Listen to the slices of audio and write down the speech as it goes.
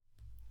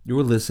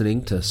You're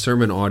listening to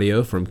sermon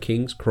audio from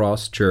King's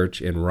Cross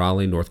Church in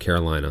Raleigh, North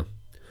Carolina.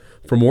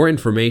 For more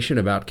information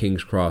about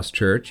King's Cross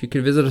Church, you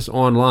can visit us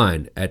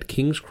online at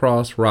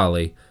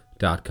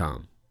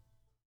kingscrossraleigh.com.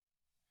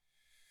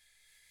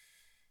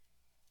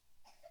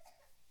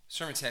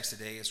 Sermon text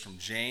today is from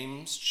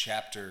James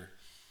chapter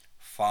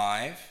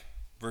 5,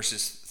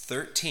 verses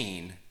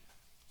 13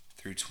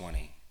 through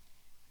 20.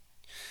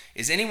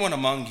 Is anyone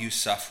among you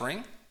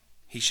suffering?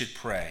 He should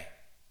pray.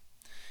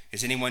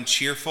 Is anyone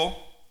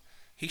cheerful?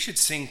 He should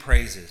sing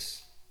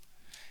praises.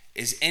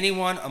 Is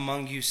anyone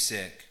among you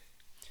sick?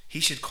 He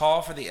should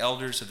call for the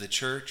elders of the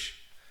church,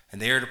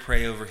 and they are to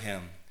pray over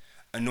him,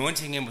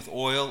 anointing him with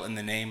oil in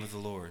the name of the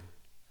Lord.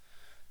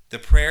 The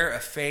prayer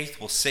of faith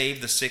will save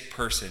the sick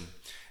person,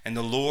 and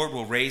the Lord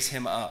will raise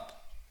him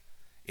up.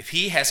 If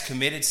he has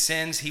committed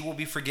sins, he will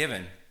be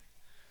forgiven.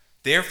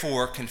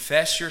 Therefore,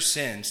 confess your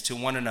sins to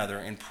one another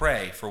and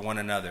pray for one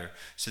another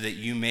so that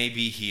you may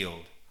be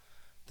healed.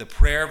 The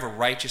prayer of a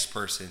righteous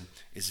person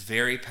is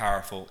very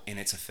powerful in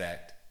its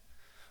effect.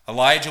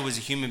 Elijah was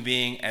a human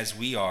being as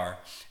we are,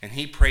 and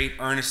he prayed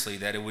earnestly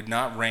that it would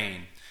not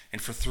rain.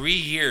 And for 3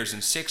 years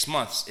and 6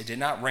 months it did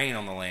not rain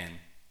on the land.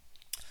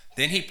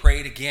 Then he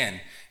prayed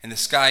again, and the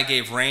sky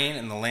gave rain,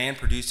 and the land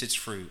produced its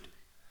fruit.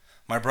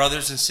 My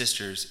brothers and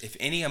sisters, if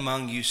any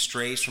among you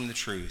strays from the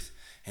truth,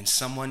 and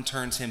someone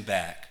turns him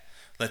back,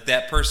 let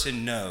that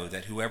person know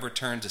that whoever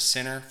turns a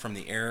sinner from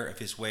the error of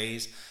his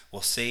ways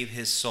will save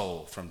his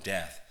soul from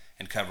death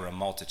and cover a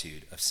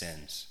multitude of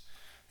sins.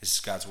 This is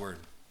God's word.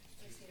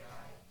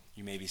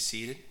 You may be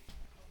seated.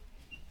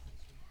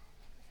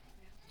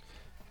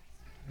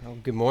 Well,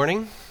 good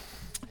morning,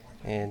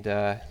 and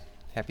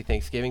happy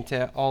Thanksgiving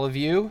to all of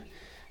you.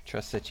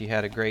 Trust that you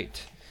had a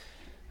great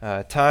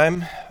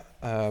time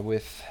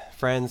with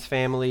friends,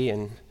 family,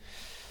 and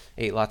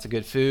ate lots of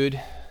good food.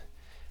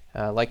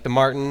 Like the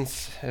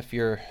Martins, if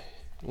you're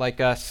like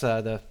us,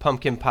 the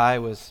pumpkin pie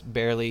was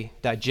barely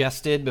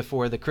digested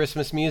before the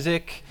Christmas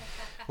music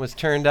was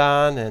turned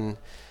on and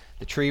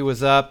the tree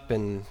was up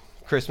and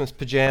Christmas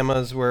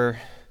pajamas were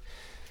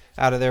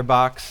out of their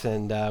box,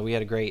 and we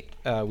had a great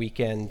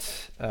weekend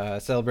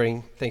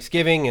celebrating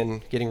Thanksgiving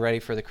and getting ready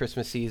for the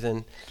Christmas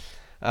season.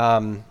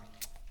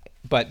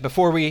 But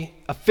before we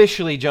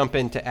officially jump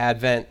into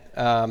Advent,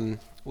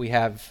 we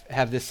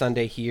have this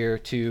Sunday here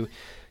to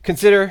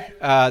consider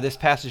this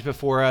passage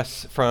before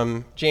us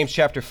from James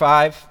chapter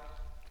 5.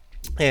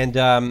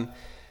 And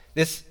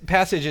this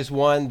passage is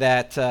one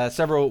that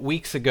several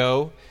weeks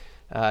ago,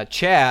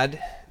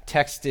 Chad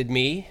texted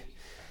me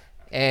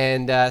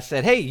and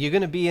said, "Hey, you're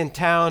going to be in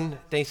town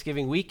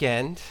Thanksgiving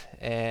weekend,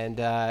 and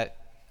I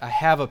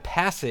have a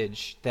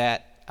passage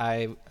that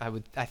I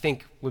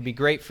think would be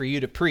great for you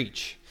to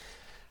preach."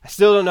 I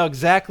still don't know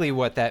exactly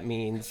what that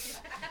means.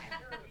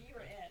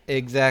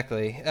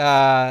 Exactly.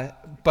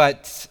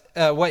 But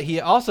what he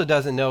also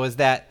doesn't know is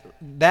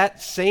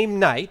that same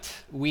night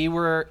we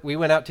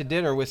went out to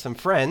dinner with some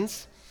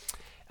friends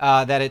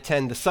that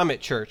attend the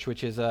Summit Church,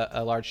 which is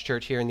a large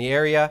church here in the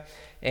area.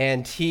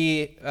 And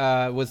he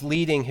was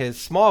leading his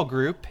small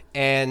group,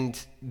 and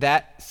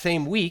that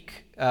same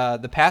week,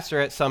 the pastor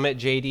at Summit,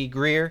 J.D.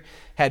 Greer,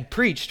 had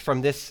preached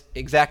from this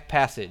exact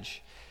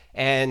passage.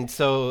 And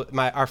so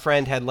our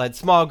friend had led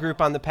small group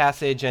on the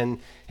passage, and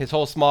his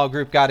whole small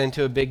group got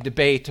into a big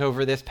debate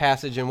over this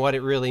passage and what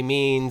it really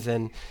means.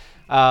 And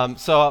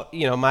so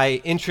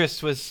my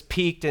interest was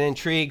piqued and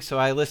intrigued, so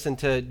I listened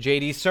to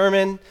J.D.'s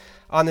sermon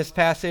on this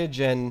passage,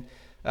 and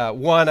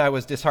one, I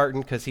was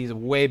disheartened because he's a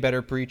way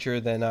better preacher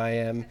than I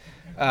am.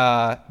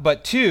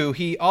 But two,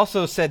 he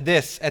also said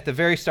this at the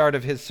very start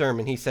of his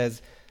sermon. He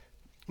says,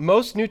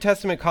 "Most New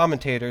Testament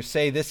commentators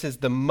say this is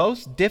the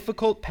most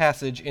difficult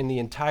passage in the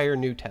entire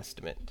New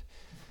Testament."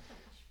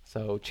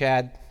 So,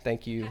 Chad,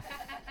 thank you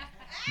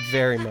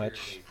very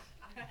much.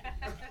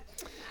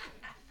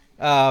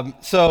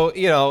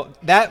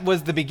 That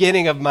was the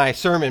beginning of my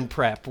sermon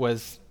prep,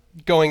 was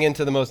going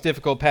into the most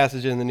difficult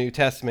passage in the New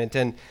Testament.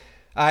 And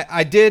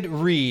I did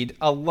read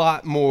a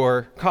lot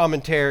more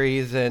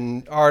commentaries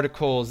and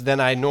articles than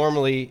I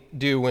normally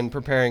do when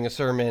preparing a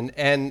sermon,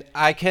 and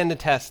I can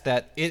attest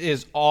that it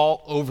is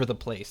all over the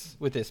place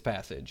with this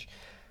passage.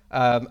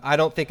 I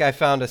don't think I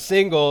found a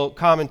single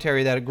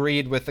commentary that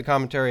agreed with the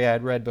commentary I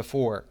had read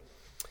before.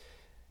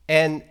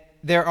 And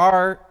there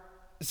are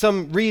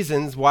some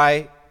reasons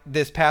why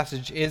this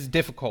passage is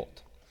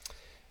difficult.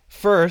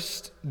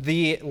 First,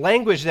 the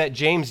language that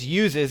James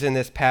uses in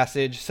this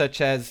passage,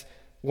 such as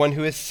one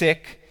who is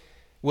sick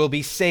will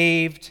be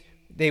saved,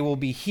 they will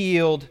be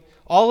healed.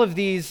 All of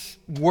these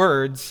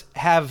words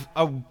have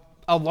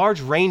a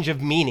large range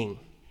of meaning.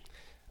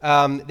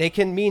 They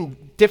can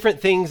mean different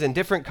things in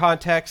different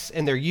contexts,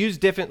 and they're used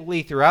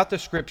differently throughout the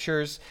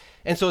scriptures.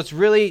 And so it's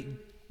really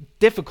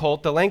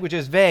difficult, the language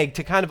is vague,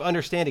 to kind of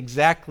understand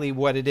exactly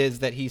what it is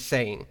that he's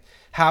saying,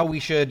 how we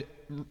should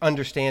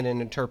understand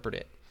and interpret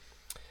it.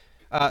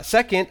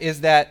 Second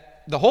is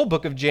that the whole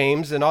book of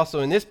James, and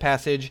also in this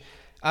passage,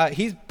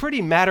 he's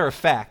pretty matter of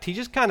fact. He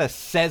just kind of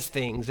says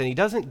things, and he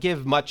doesn't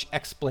give much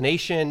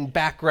explanation,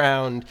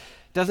 background.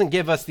 doesn't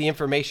give us the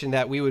information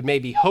that we would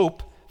maybe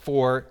hope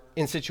for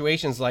in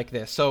situations like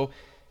this. So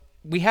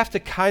we have to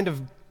kind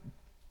of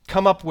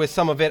come up with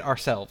some of it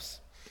ourselves.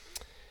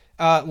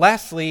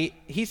 Lastly,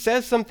 he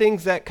says some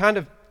things that kind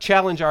of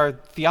challenge our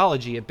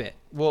theology a bit.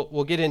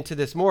 We'll get into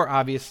this more,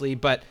 obviously,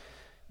 but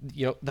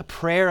the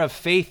prayer of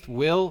faith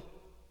will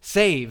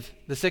save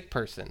the sick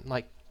person.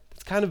 Like,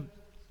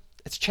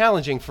 it's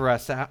challenging for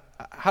us.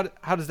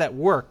 How does that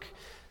work?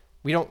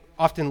 We don't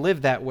often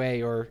live that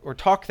way or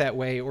talk that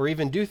way or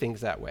even do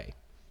things that way.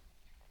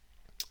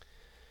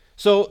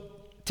 So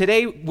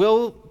today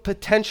will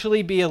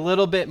potentially be a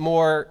little bit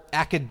more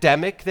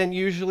academic than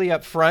usually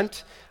up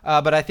front,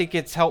 but I think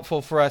it's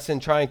helpful for us in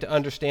trying to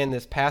understand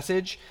this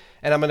passage,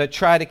 and I'm going to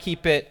try to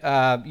keep it,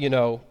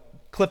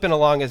 clipping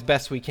along as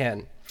best we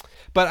can.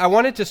 But I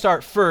wanted to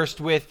start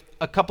first with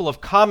a couple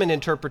of common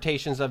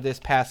interpretations of this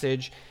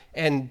passage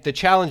and the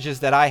challenges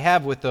that I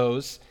have with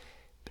those,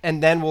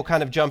 and then we'll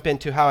kind of jump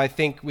into how I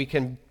think we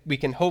can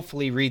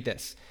hopefully read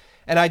this.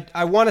 And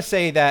I want to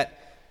say that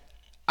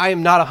I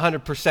am not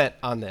 100%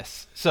 on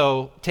this.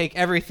 So take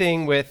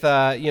everything with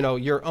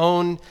your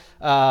own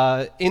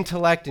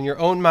intellect and your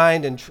own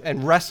mind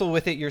and wrestle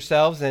with it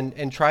yourselves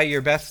and try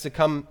your best to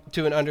come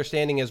to an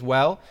understanding as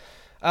well.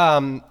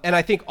 And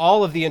I think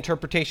all of the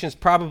interpretations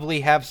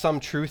probably have some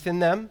truth in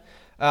them.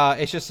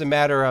 It's just a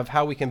matter of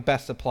how we can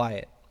best apply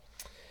it.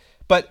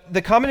 But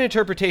the common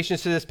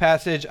interpretations to this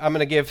passage, I'm going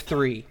to give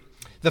three.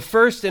 The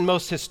first and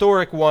most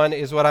historic one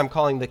is what I'm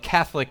calling the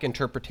Catholic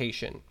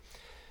interpretation.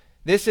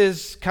 This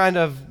is kind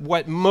of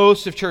what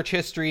most of church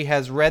history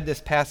has read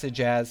this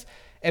passage as,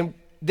 and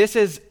this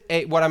is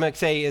what I'm going to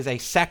say is a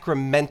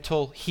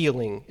sacramental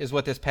healing is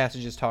what this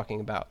passage is talking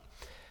about.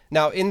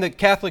 Now, in the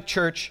Catholic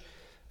Church,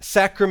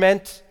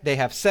 sacrament, they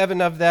have 7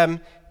 of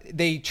them.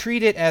 They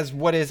treat it as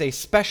what is a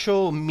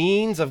special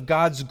means of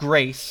God's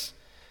grace.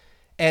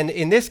 And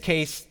in this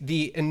case,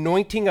 the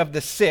anointing of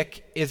the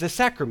sick is a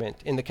sacrament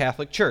in the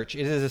Catholic Church.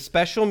 It is a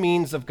special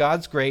means of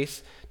God's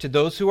grace to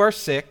those who are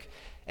sick,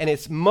 and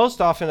it's most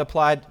often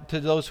applied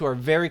to those who are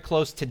very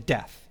close to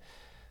death,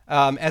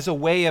 as a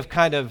way of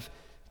kind of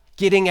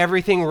getting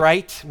everything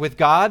right with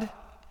God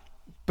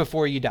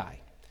before you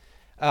die.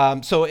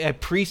 So a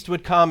priest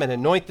would come and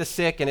anoint the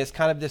sick, and it's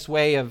kind of this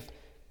way of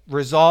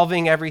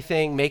resolving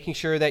everything, making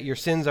sure that your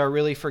sins are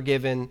really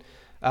forgiven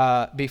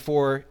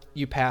before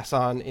you pass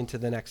on into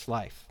the next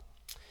life.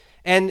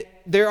 And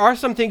there are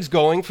some things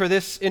going for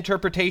this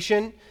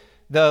interpretation.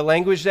 The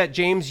language that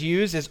James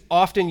used is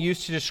often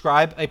used to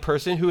describe a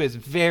person who is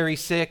very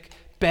sick,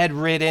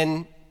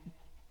 bedridden,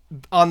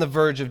 on the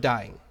verge of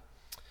dying.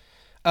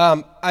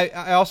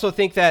 I also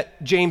think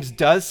that James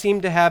does seem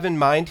to have in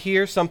mind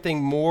here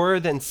something more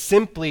than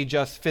simply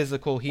just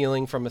physical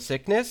healing from a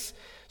sickness.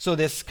 So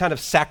this kind of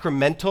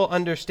sacramental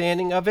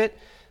understanding of it,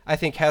 I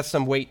think, has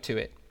some weight to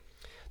it.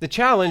 The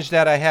challenge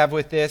that I have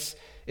with this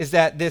is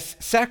that this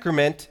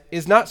sacrament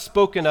is not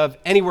spoken of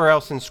anywhere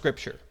else in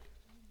Scripture.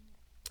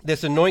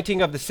 This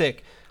anointing of the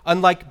sick,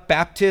 unlike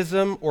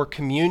baptism or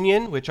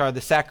communion, which are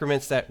the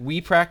sacraments that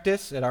we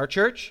practice at our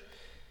church,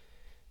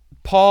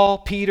 Paul,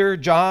 Peter,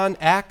 John,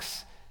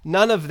 Acts,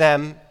 none of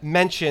them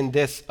mention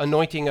this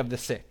anointing of the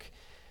sick.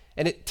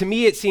 And to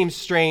me, it seems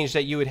strange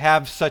that you would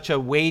have such a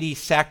weighty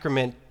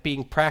sacrament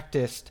being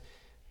practiced,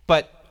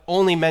 but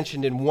only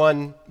mentioned in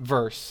one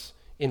verse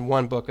in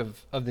one book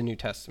of the New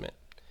Testament.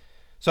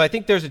 So I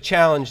think there's a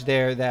challenge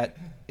there that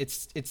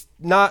it's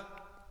not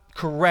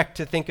correct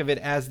to think of it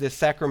as this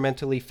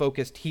sacramentally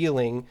focused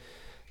healing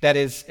that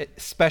is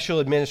special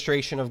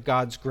administration of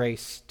God's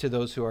grace to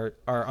those who are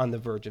on the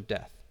verge of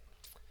death.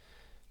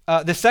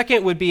 The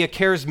second would be a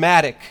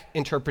charismatic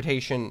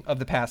interpretation of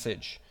the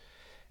passage.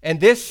 And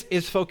this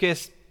is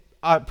focused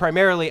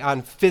primarily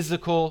on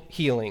physical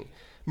healing,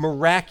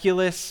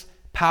 miraculous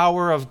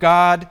power of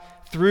God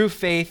through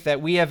faith that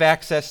we have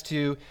access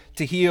to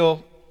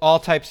heal all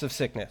types of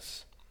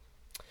sickness.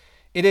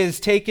 It is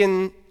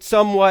taken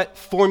somewhat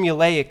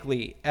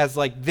formulaically as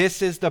like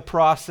this is the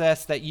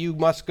process that you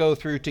must go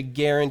through to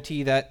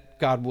guarantee that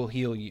God will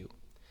heal you.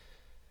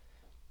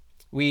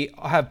 We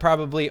have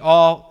probably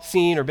all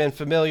seen or been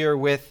familiar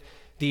with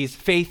these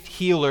faith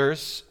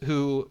healers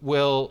who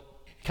will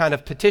kind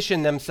of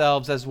petition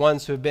themselves as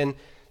ones who have been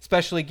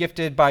specially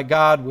gifted by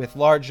God with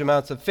large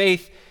amounts of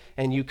faith,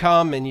 and you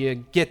come and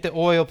you get the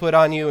oil put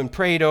on you and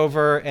prayed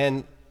over,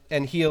 and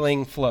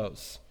healing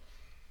flows.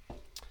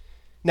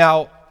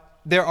 Now,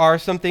 there are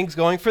some things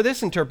going for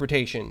this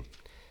interpretation.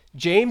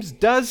 James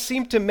does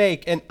seem to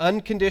make an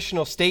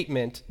unconditional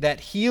statement that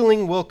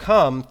healing will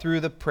come through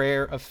the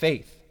prayer of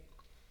faith.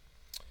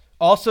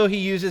 Also, he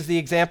uses the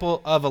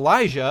example of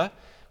Elijah,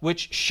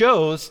 which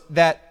shows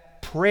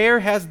that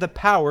prayer has the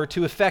power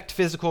to affect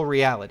physical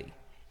reality.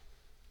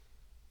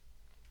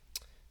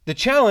 The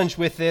challenge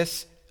with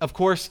this, of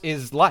course,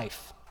 is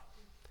life.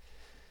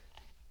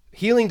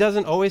 Healing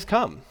doesn't always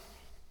come.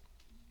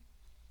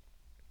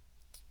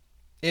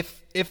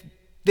 If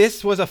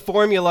this was a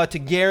formula to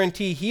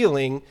guarantee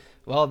healing,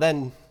 well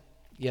then,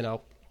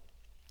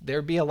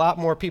 there'd be a lot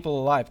more people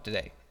alive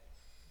today.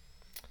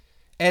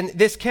 And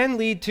this can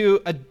lead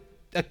to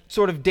a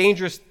sort of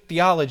dangerous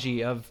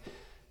theology of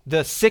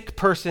the sick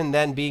person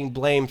then being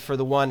blamed for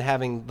the one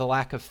having the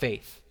lack of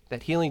faith,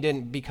 that healing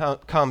didn't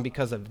come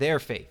because of their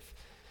faith.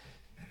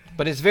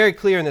 But it's very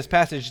clear in this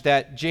passage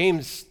that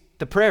James,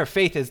 the prayer of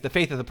faith is the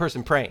faith of the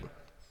person praying,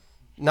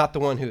 not the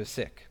one who is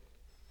sick.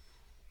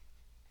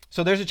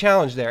 So there's a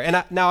challenge there.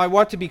 And now I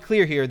want to be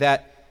clear here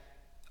that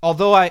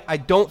although I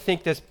don't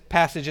think this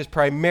passage is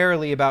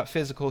primarily about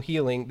physical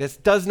healing, this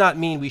does not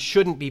mean we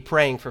shouldn't be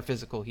praying for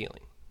physical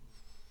healing.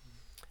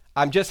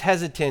 I'm just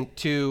hesitant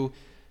to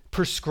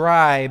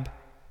prescribe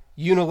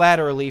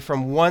unilaterally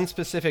from one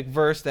specific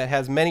verse that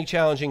has many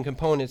challenging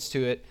components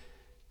to it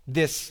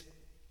this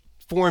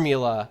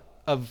formula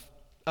of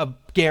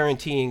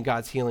guaranteeing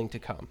God's healing to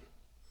come.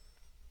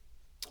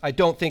 I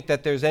don't think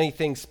that there's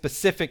anything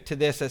specific to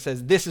this that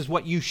says this is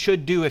what you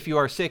should do if you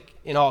are sick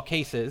in all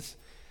cases.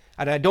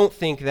 And I don't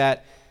think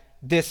that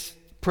this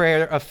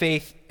prayer of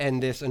faith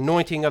and this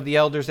anointing of the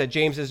elders that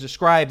James is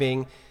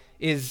describing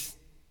is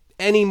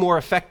any more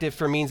effective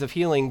for means of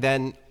healing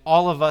than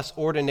all of us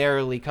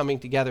ordinarily coming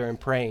together and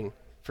praying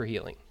for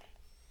healing.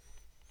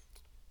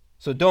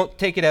 So don't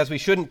take it as we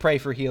shouldn't pray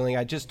for healing.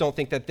 I just don't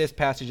think that this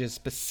passage is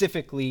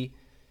specifically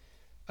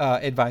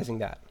advising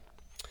that.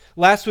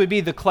 Last would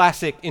be the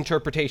classic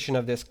interpretation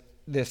of this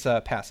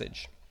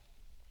passage.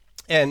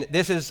 And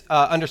this is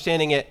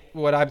understanding it,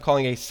 what I'm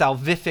calling a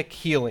salvific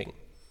healing.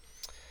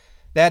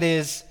 That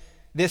is,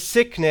 this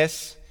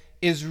sickness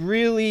is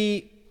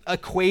really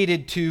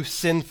equated to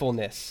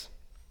sinfulness.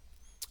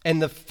 And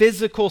the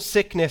physical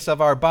sickness of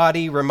our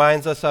body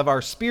reminds us of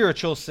our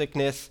spiritual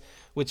sickness,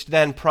 which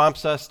then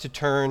prompts us to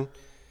turn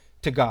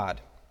to God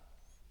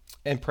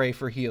and pray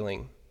for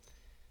healing.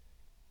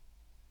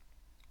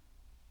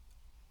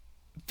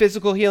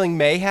 Physical healing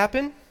may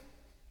happen,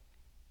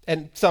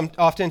 and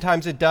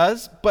oftentimes it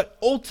does, but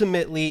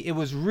ultimately it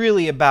was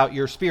really about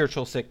your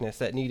spiritual sickness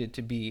that needed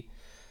to be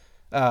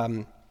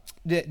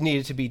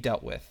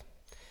dealt with.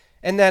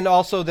 And then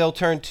also they'll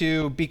turn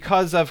to,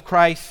 because of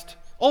Christ,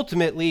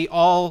 ultimately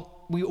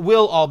we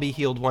will all be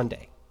healed one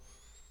day.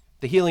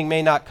 The healing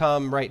may not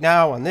come right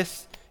now in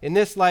this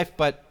life,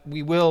 but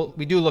we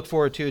do look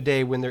forward to a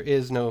day when there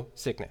is no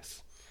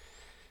sickness.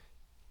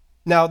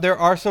 Now, there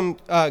are some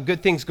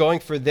good things going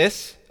for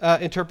this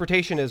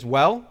interpretation as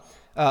well.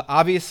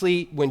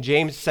 Obviously, when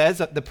James says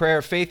that the prayer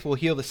of faith will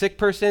heal the sick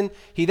person,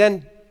 he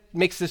then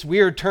makes this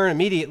weird turn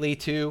immediately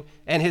to,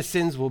 and his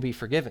sins will be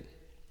forgiven.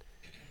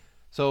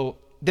 So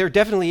there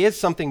definitely is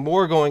something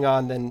more going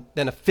on than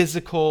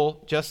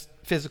just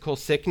physical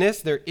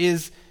sickness. There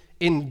is,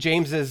 in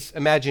James's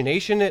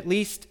imagination at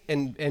least,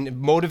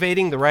 and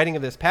motivating the writing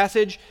of this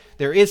passage,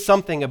 there is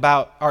something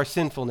about our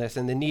sinfulness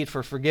and the need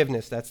for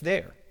forgiveness that's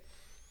there.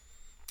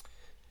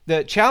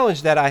 The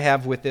challenge that I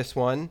have with this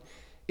one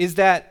is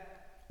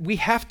that we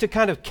have to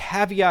kind of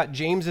caveat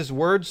James's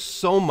words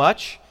so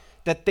much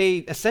that they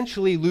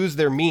essentially lose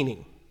their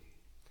meaning.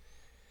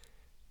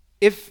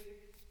 If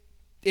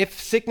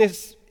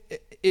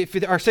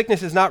our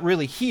sickness is not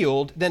really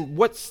healed, then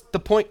what's the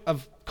point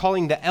of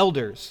calling the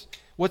elders?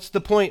 What's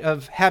the point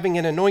of having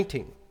an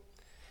anointing?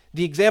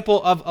 The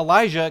example of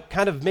Elijah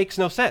kind of makes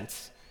no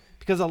sense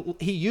because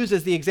he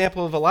uses the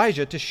example of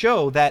Elijah to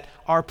show that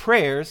our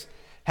prayers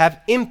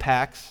have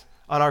impacts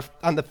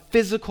on the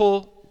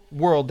physical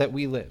world that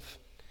we live.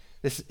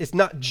 This is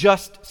not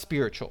just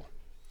spiritual.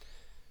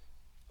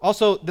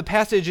 Also, the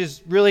passage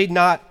is really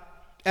not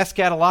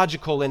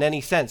eschatological in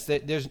any sense.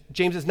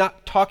 James is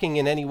not talking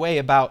in any way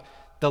about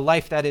the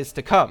life that is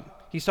to come.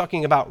 He's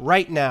talking about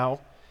right now,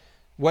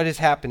 what is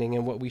happening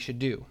and what we should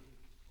do.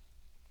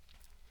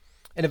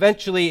 And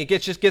eventually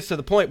it just gets to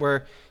the point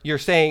where you're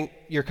kind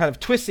of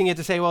twisting it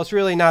to say, well, it's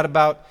really not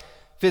about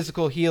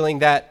physical healing,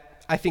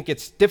 that I think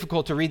it's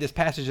difficult to read this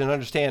passage and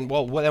understand,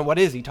 well, then what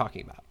is he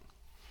talking about?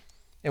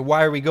 And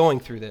why are we going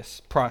through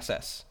this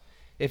process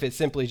if it's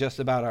simply just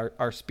about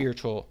our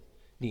spiritual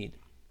need?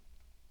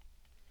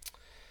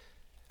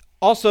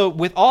 Also,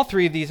 with all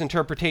three of these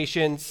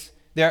interpretations,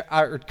 there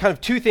are kind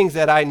of two things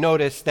that I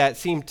noticed that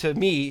seem to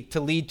me to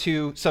lead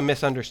to some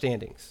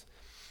misunderstandings.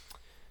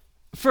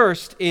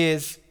 First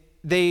is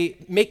they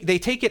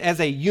take it as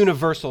a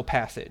universal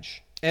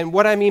passage. And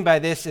what I mean by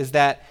this is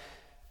that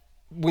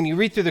when you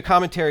read through the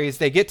commentaries,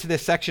 they get to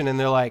this section and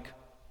they're like,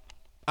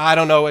 I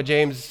don't know what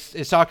James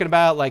is talking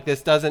about. Like,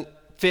 this doesn't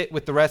fit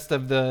with the rest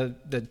of the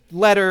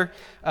letter.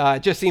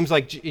 It just seems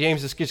like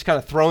James is just kind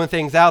of throwing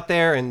things out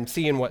there and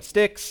seeing what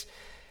sticks.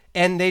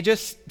 And they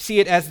just see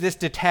it as this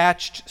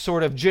detached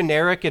sort of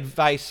generic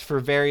advice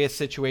for various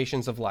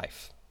situations of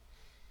life.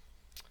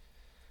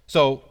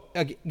 So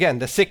again,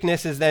 the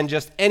sickness is then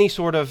just any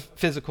sort of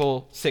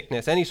physical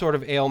sickness, any sort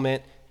of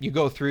ailment. You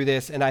go through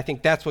this, and I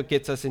think that's what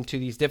gets us into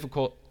these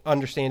difficult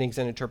understandings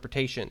and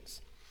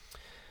interpretations.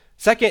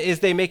 Second is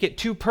they make it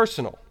too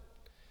personal.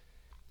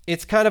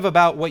 It's kind of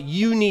about what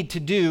you need to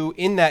do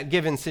in that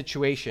given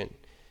situation.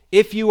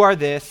 If you are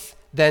this,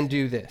 then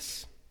do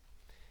this.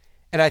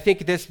 And I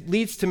think this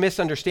leads to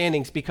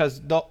misunderstandings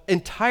because the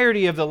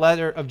entirety of the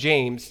letter of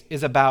James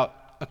is about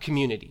a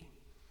community.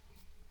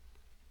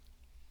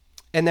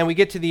 And then we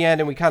get to the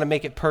end and we kind of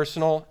make it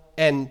personal,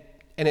 and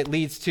it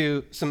leads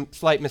to some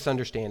slight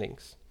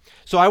misunderstandings.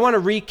 So I want to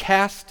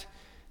recast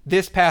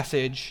this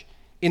passage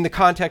in the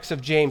context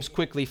of James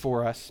quickly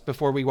for us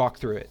before we walk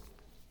through it.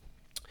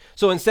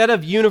 So instead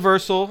of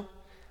universal,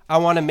 I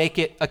want to make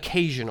it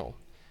occasional.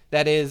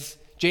 That is,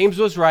 James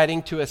was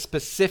writing to a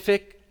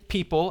specific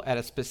people at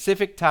a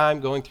specific time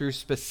going through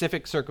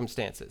specific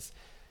circumstances.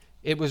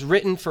 It was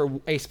written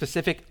for a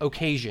specific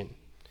occasion.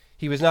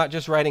 He was not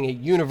just writing a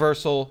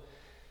universal,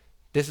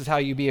 this is how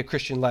you be a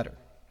Christian letter.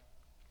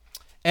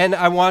 And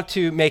I want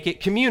to make it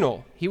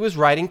communal. He was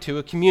writing to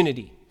a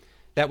community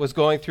that was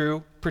going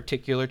through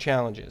particular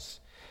challenges.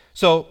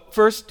 So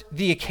first,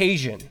 the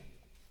occasion.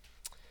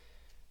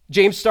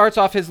 James starts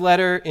off his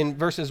letter in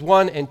verses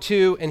 1 and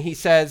 2, and he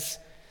says,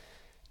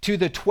 "To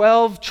the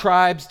 12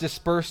 tribes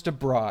dispersed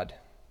abroad,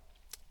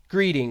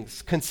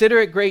 greetings. Consider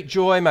it great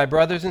joy, my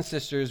brothers and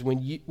sisters,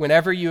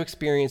 whenever you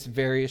experience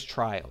various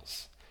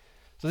trials."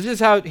 So this is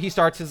how he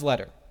starts his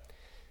letter.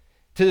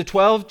 To the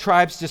 12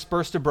 tribes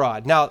dispersed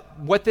abroad. Now,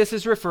 what this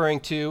is referring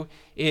to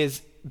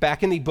is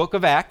back in the book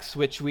of Acts,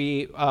 which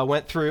we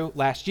went through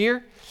last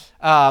year.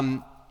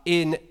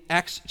 In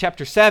Acts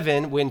chapter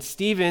 7, when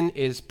Stephen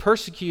is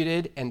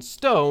persecuted and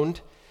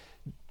stoned,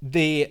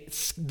 the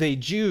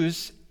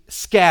Jews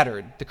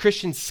scattered. The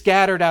Christians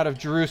scattered out of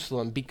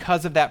Jerusalem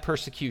because of that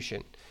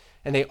persecution.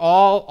 And they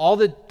all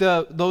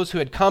those who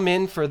had come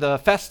in for the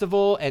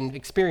festival and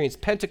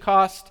experienced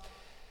Pentecost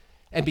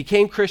and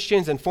became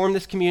Christians and formed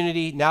this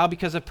community, now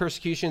because of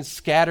persecution,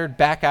 scattered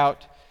back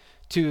out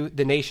to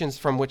the nations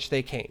from which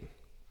they came.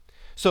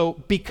 So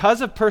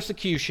because of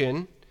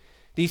persecution,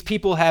 these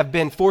people have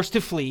been forced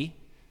to flee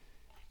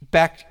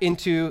back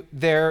into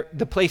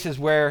the places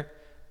where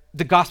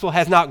the gospel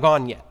has not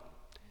gone yet.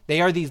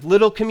 They are these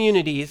little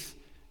communities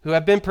who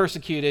have been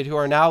persecuted, who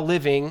are now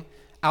living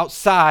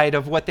outside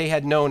of what they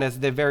had known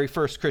as the very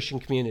first Christian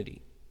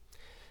community.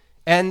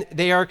 And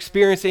they are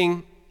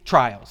experiencing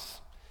trials.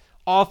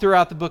 All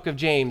throughout the book of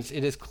James,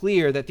 it is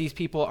clear that these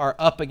people are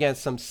up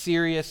against some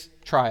serious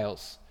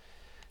trials.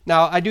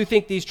 Now, I do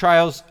think these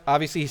trials,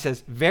 obviously he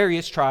says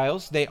various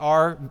trials. There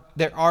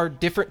are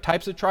different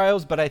types of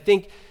trials, but I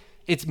think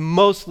it's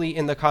mostly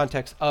in the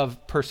context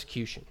of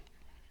persecution.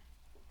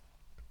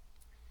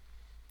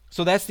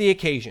 So that's the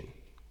occasion.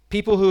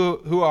 People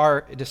who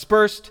are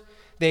dispersed,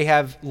 they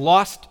have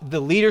lost the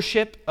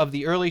leadership of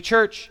the early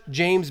church.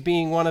 James,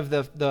 being one of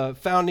the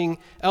founding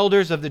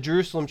elders of the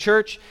Jerusalem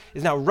church,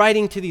 is now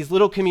writing to these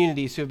little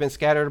communities who have been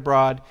scattered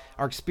abroad,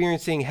 are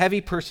experiencing heavy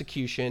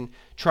persecution,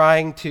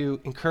 trying to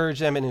encourage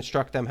them and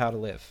instruct them how to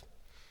live.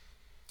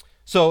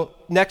 So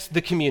next,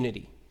 the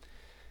community.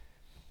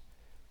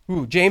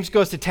 James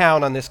goes to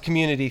town on this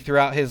community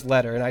throughout his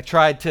letter, and I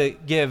tried to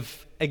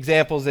give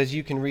examples as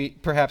you can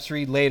perhaps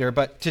read later,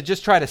 but to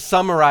just try to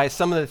summarize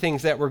some of the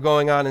things that were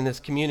going on in this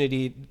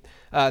community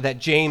that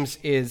James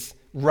is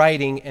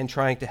writing and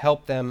trying to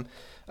help them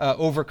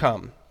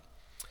overcome.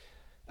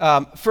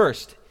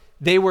 First,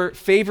 they were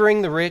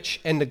favoring the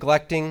rich and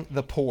neglecting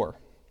the poor.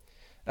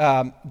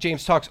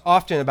 James talks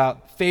often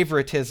about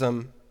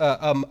favoritism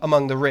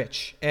among the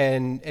rich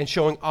and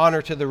showing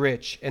honor to the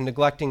rich and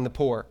neglecting the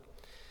poor.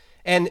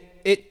 And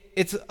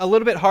it's a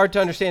little bit hard to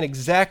understand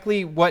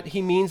exactly what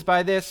he means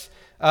by this,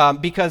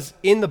 because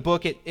in the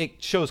book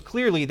it shows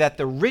clearly that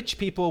the rich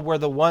people were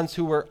the ones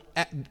who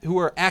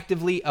were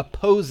actively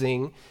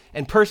opposing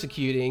and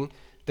persecuting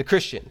the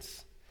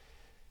Christians.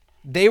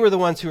 They were the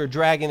ones who were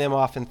dragging them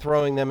off and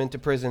throwing them into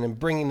prison and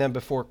bringing them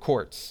before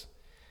courts.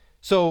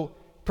 So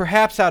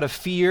perhaps out of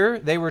fear,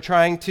 they were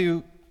trying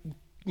to,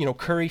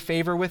 curry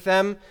favor with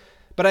them.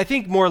 But I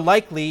think more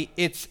likely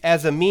it's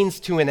as a means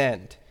to an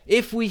end.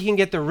 If we can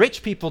get the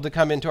rich people to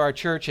come into our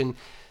church and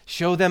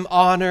show them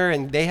honor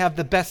and they have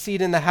the best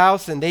seat in the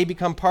house and they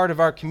become part of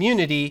our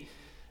community,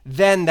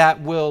 then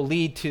that will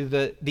lead to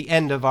the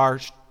end of our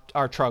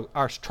trials,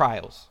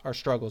 our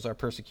struggles, our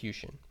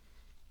persecution.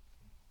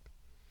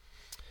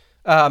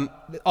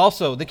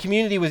 Also, the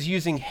community was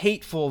using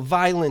hateful,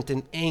 violent,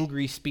 and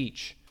angry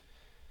speech.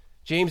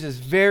 James is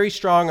very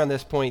strong on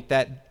this point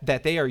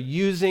that they are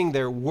using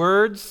their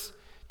words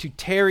to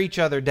tear each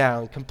other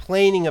down,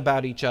 complaining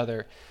about each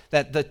other,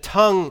 that the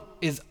tongue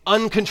is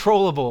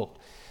uncontrollable.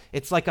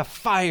 It's like a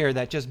fire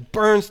that just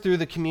burns through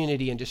the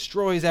community and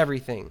destroys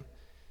everything.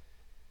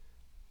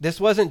 This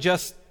wasn't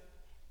just,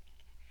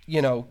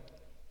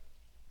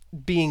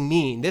 being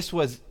mean. This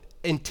was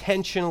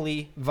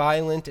intentionally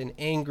violent and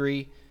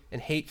angry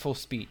and hateful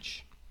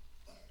speech.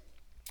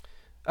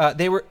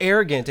 They were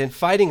arrogant and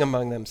fighting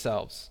among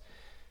themselves.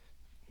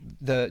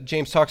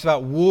 James talks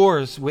about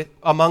wars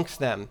amongst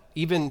them,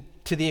 even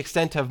to the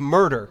extent of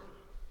murder.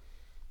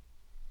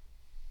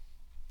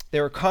 They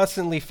were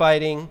constantly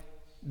fighting.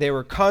 They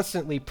were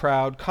constantly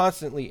proud,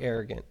 constantly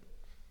arrogant.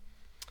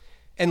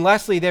 And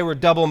lastly, they were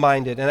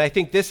double-minded. And I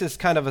think this is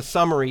kind of a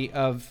summary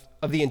of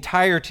the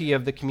entirety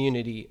of the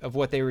community, of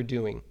what they were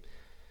doing.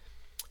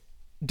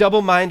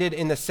 Double-minded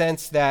in the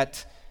sense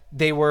that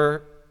they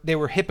were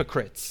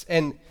hypocrites.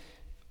 And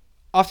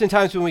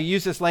Oftentimes when we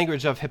use this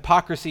language of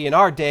hypocrisy in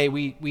our day,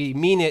 we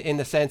mean it in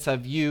the sense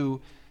of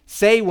you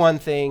say one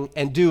thing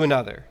and do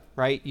another,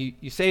 right?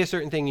 You say a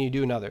certain thing and you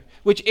do another,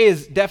 which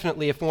is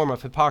definitely a form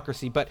of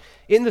hypocrisy. But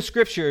in the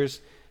scriptures,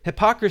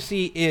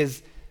 hypocrisy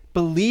is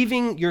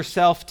believing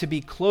yourself to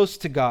be close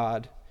to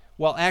God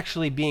while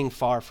actually being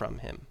far from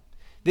him.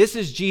 This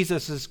is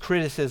Jesus'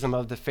 criticism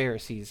of the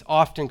Pharisees,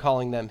 often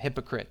calling them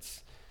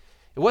hypocrites.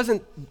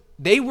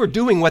 They were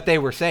doing what they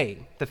were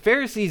saying. The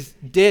Pharisees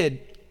did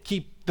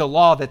keep the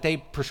law that they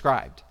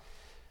prescribed.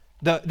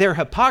 Their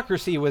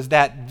hypocrisy was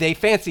that they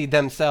fancied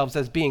themselves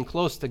as being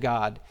close to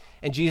God,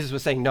 and Jesus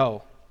was saying,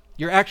 no,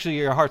 your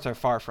hearts are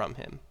far from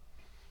him.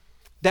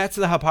 That's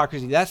the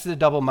hypocrisy. That's the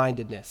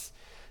double-mindedness.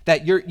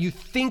 That you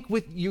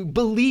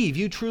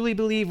truly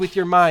believe with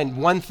your mind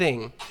one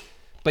thing,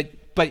 but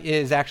it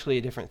is actually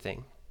a different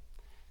thing.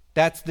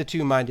 That's the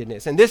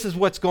two-mindedness. And this is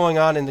what's going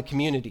on in the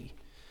community,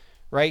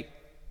 right?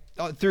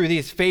 Through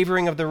these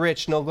favoring of the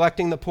rich,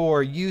 neglecting the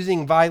poor,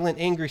 using violent,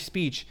 angry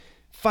speech,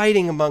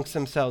 fighting amongst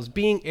themselves,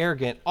 being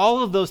arrogant.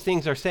 All of those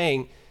things are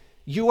saying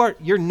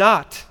you're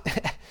not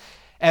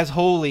as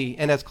holy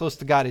and as close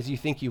to God as you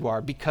think you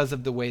are because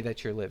of the way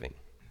that you're living.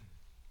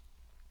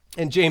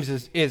 And James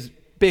is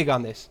big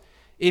on this.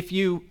 If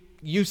you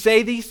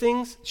say these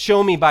things,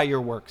 show me by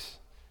your works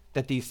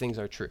that these things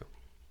are true.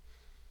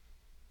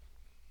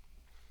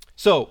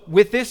 So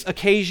with this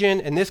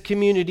occasion and this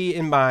community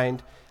in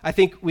mind, I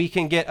think we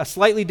can get a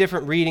slightly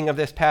different reading of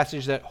this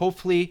passage that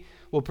hopefully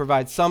will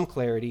provide some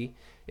clarity.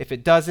 If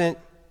it doesn't,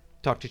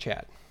 talk to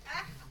Chad.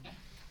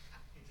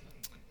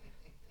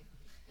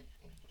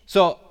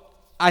 So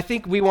I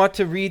think we want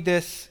to read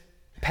this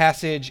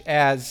passage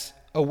as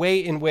a way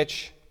in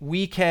which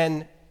we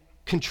can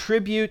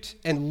contribute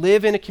and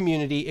live in a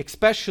community,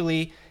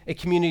 especially a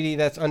community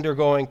that's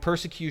undergoing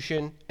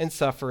persecution and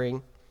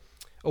suffering,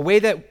 a way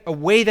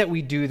that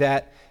we do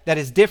that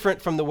is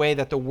different from the way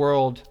that the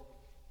world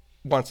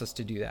wants us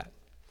to do that.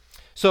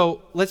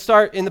 So let's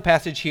start in the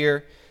passage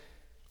here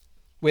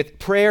with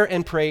prayer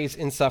and praise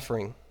in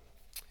suffering.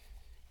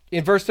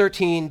 In verse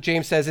 13,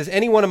 James says, "Is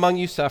anyone among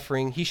you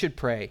suffering? He should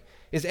pray.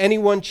 Is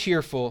anyone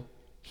cheerful?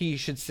 He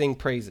should sing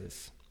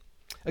praises."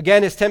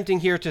 Again, it's tempting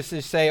here to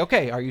say,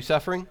 okay, are you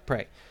suffering?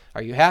 Pray.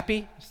 Are you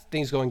happy?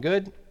 Things going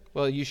good?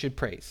 Well, you should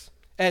praise.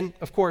 And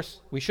of course,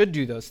 we should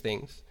do those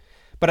things.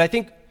 But I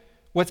think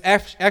what's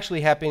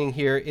actually happening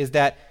here is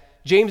that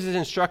James is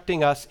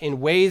instructing us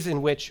in ways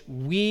in which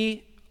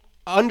we,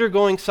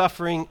 undergoing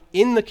suffering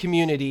in the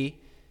community,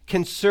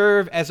 can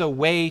serve as a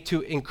way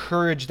to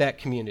encourage that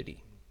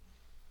community.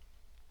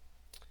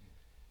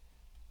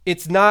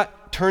 It's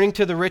not turning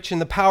to the rich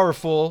and the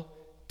powerful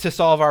to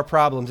solve our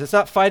problems. It's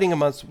not fighting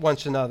amongst one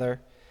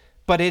another,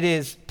 but it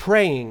is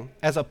praying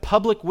as a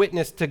public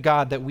witness to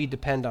God that we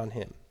depend on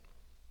him.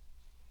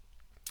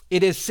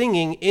 It is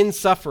singing in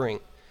suffering.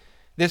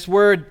 This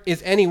word,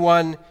 "is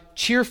anyone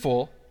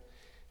cheerful?"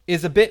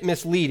 is a bit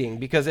misleading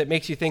because it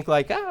makes you think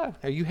like, are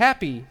you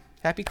happy?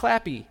 Happy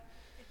clappy.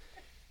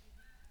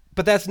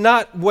 But that's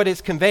not what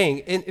it's conveying.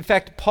 In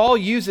fact, Paul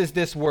uses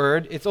this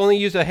word. It's only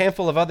used a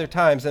handful of other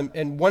times.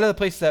 And one of the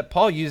places that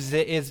Paul uses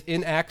it is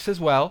in Acts as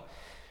well,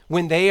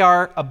 when they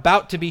are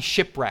about to be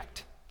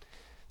shipwrecked.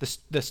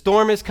 The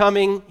storm is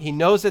coming. He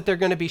knows that they're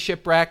going to be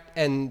shipwrecked.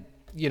 And,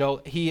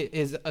 he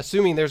is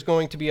assuming there's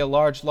going to be a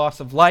large loss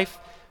of life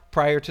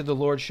prior to the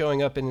Lord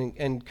showing up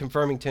and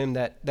confirming to him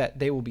that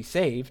they will be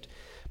saved.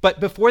 But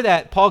before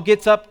that, Paul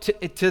gets up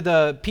to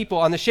the people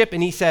on the ship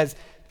and he says,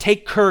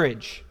 "Take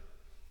courage."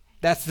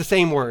 That's the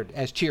same word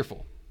as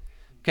cheerful.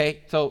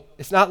 Okay, so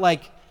it's not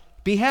like,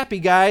 be happy,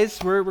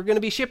 guys, we're going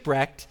to be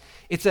shipwrecked.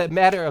 It's a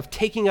matter of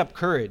taking up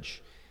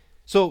courage.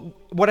 So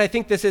what I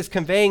think this is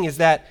conveying is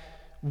that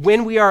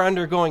when we are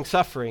undergoing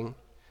suffering,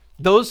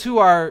 those who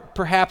are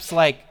perhaps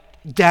like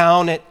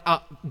down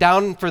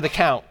for the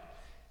count,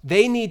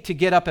 they need to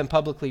get up and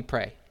publicly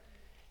pray.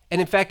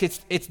 And in fact,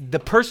 it's the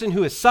person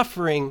who is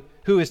suffering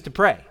who is to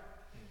pray.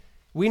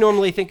 We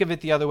normally think of it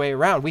the other way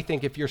around. We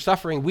think if you're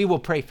suffering, we will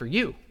pray for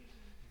you.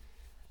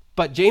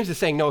 But James is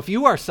saying, no, if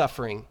you are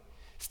suffering,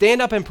 stand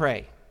up and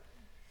pray.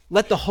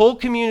 Let the whole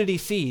community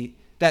see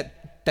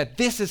that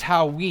this is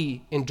how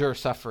we endure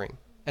suffering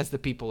as the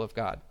people of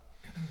God.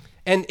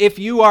 And if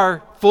you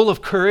are full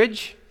of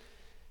courage,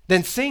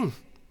 then sing.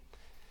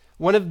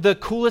 One of the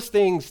coolest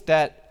things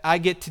that I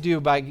get to do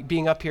by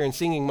being up here and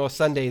singing most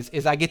Sundays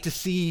is I get to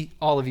see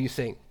all of you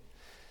sing.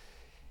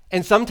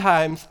 And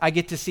sometimes I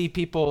get to see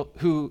people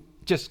who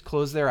just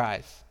close their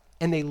eyes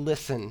and they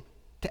listen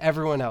to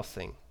everyone else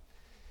sing.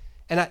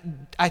 And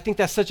I think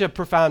that's such a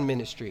profound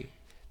ministry.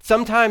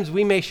 Sometimes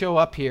we may show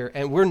up here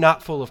and we're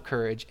not full of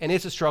courage and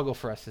it's a struggle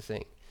for us to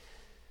sing.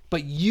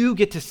 But you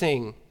get to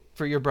sing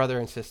for your brother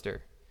and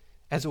sister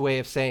as a way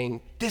of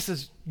saying,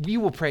 we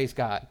will praise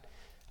God.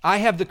 I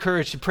have the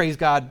courage to praise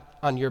God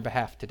on your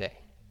behalf today.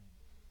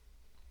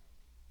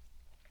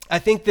 I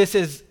think this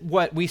is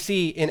what we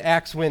see in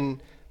Acts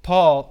when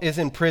Paul is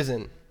in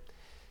prison.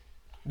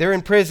 They're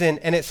in prison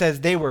and it says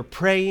they were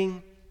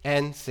praying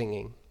and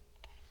singing.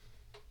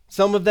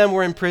 Some of them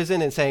were in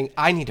prison and saying,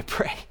 I need to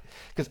pray.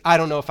 because I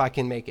don't know if I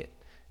can make it.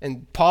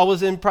 And Paul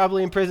was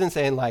probably in prison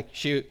saying like,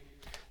 shoot,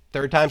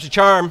 third time's a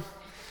charm.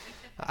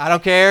 I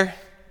don't care.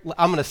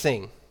 I'm going to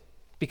sing.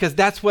 Because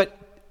that's what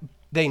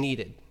they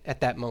needed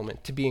at that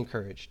moment, to be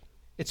encouraged.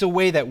 It's a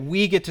way that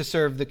we get to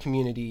serve the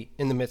community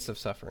in the midst of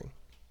suffering.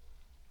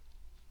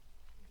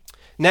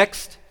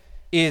 Next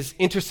is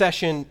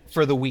intercession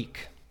for the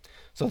weak.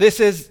 So this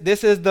is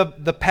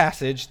the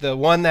passage, the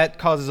one that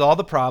causes all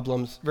the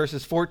problems,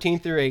 verses 14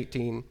 through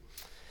 18.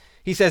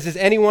 He says, "Is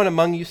anyone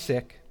among you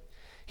sick?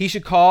 He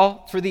should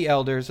call for the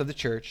elders of the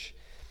church,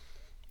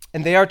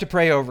 and they are to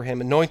pray over him,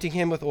 anointing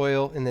him with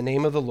oil in the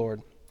name of the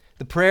Lord.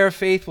 The prayer of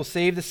faith will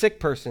save the sick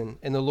person,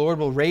 and the Lord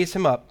will raise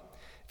him up.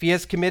 If he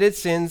has committed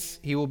sins,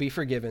 he will be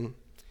forgiven.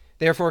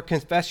 Therefore,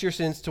 confess your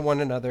sins to one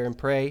another and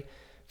pray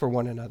for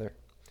one another,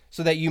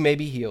 so that you may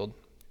be healed.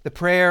 The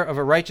prayer of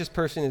a righteous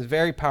person is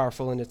very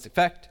powerful in its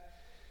effect.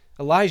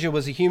 Elijah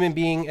was a human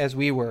being as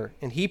we were,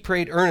 and he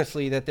prayed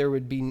earnestly that there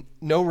would be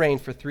no rain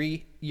for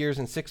 3 years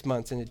and 6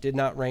 months, and it did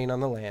not rain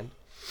on the land.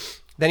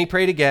 Then he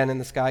prayed again, and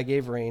the sky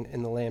gave rain,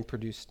 and the land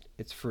produced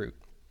its fruit."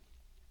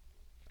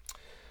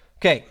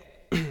 Okay,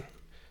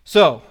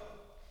 so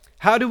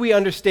how do we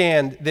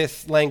understand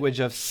this language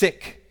of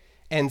sick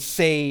and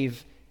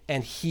save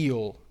and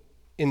heal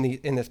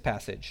in this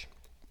passage?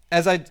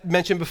 As I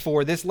mentioned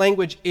before, this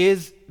language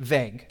is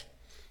vague.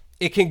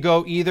 It can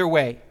go either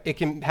way. It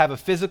can have a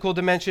physical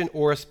dimension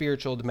or a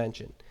spiritual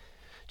dimension.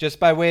 Just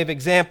by way of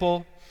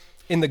example,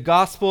 in the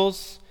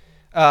Gospels,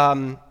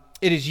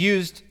 it is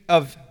used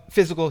of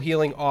physical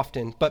healing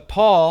often, but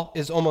Paul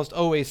is almost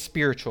always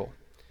spiritual.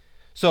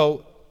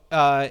 So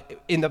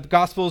in the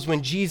Gospels,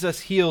 when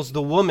Jesus heals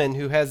the woman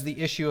who has the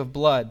issue of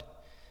blood,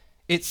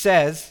 it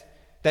says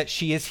that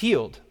she is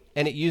healed,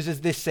 and it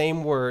uses this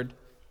same word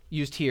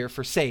used here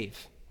for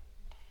save.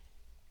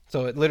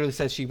 So it literally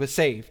says she was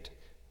saved.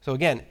 So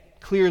again,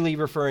 clearly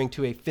referring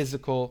to a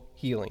physical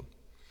healing.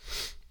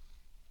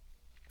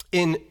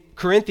 In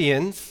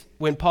Corinthians,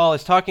 when Paul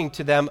is talking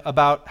to them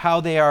about how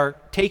they are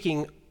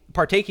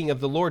partaking of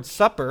the Lord's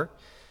Supper,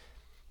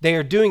 they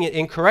are doing it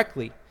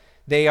incorrectly.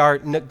 They are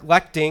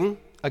neglecting,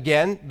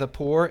 again, the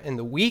poor and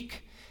the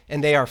weak,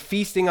 and they are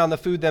feasting on the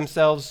food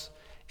themselves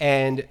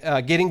and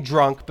getting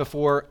drunk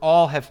before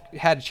all have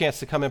had a chance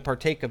to come and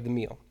partake of the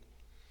meal.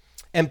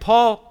 And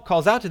Paul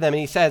calls out to them and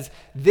he says,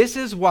 "This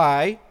is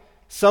why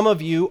some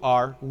of you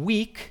are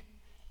weak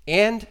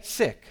and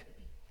sick."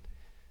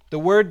 The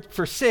word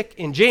for sick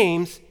in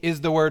James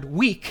is the word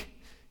weak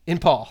in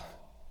Paul.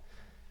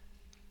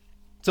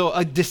 So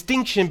a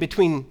distinction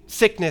between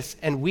sickness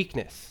and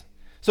weakness.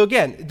 So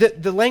again,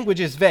 the language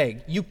is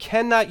vague. You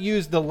cannot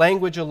use the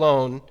language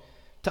alone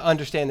to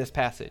understand this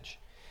passage.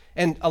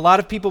 And a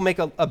lot of people make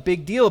a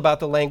big deal about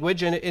the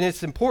language, and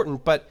it's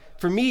important, but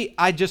for me,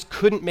 I just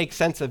couldn't make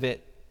sense of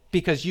it,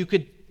 because you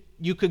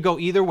could go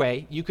either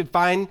way. You could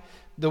find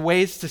the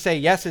ways to say,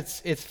 yes,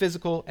 it's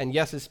physical, and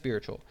yes, it's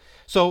spiritual.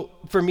 So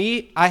for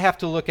me, I have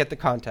to look at the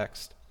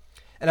context.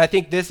 And I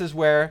think this is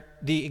where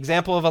the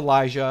example of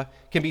Elijah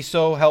can be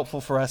so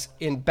helpful for us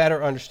in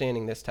better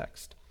understanding this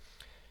text.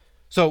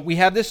 So we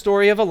have this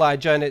story of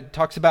Elijah, and it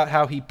talks about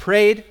how he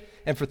prayed,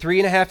 and for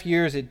 3.5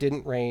 years it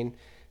didn't rain.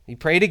 He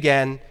prayed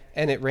again,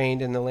 and it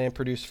rained, and the land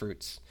produced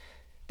fruits.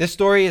 This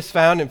story is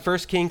found in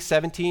 1 Kings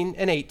 17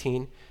 and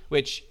 18,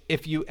 which,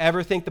 if you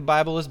ever think the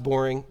Bible is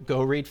boring,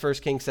 go read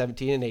 1 Kings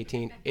 17 and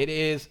 18. It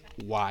is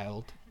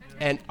wild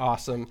and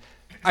awesome.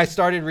 I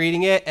started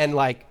reading it, and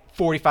like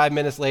 45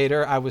 minutes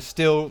later, I was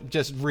still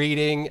just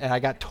reading, and I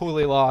got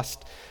totally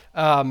lost.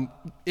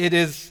 It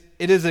is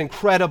an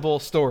incredible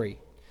story.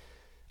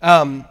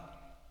 And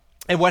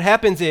what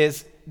happens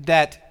is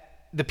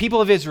that the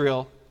people of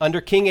Israel, under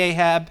King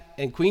Ahab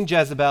and Queen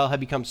Jezebel, had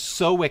become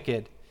so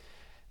wicked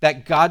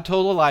that God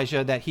told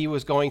Elijah that he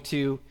was going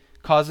to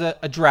cause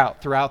a drought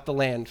throughout the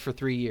land for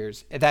 3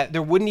 years, that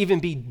there wouldn't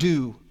even be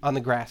dew on the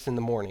grass in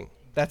the morning.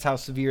 That's how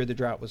severe the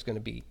drought was going to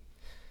be.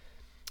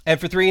 And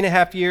for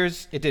 3.5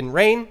 years, it didn't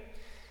rain.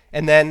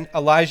 And then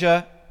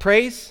Elijah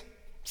prays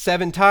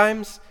 7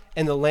 times,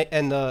 and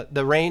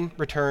the rain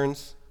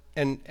returns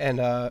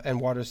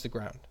and waters the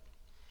ground.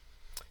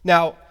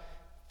 Now,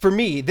 for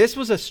me, this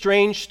was a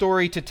strange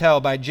story to tell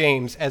by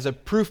James as a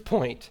proof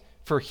point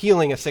for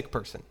healing a sick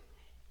person.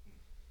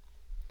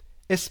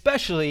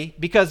 Especially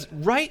because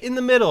right in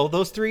the middle,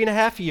 those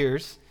 3.5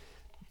 years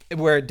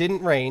where it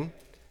didn't rain,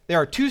 there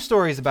are 2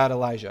 stories about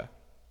Elijah.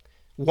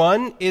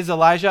 One is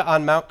Elijah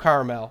on Mount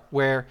Carmel,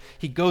 where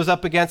he goes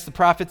up against the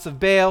prophets of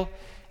Baal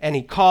and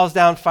he calls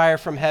down fire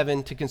from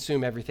heaven to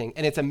consume everything.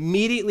 And it's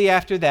immediately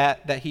after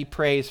that he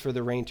prays for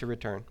the rain to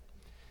return.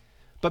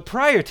 But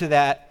prior to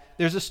that,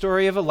 there's a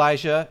story of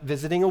Elijah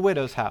visiting a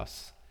widow's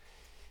house.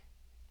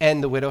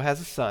 And the widow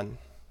has a son,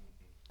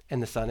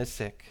 and the son is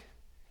sick.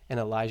 And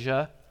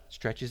Elijah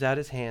stretches out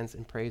his hands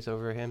and prays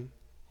over him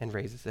and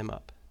raises him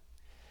up.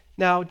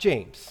 Now,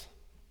 James,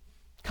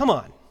 come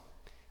on.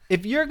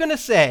 If you're going to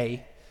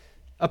say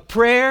a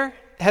prayer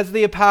has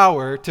the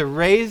power to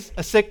raise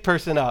a sick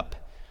person up,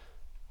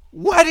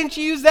 why didn't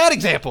you use that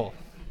example?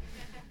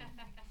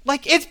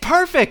 Like, it's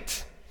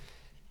perfect.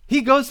 He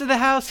goes to the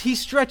house. He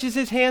stretches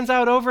his hands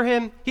out over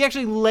him. He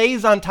actually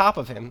lays on top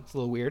of him. It's a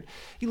little weird.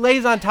 He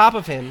lays on top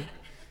of him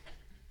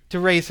to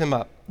raise him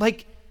up.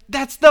 Like,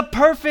 that's the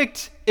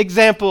perfect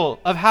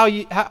example of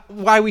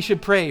why we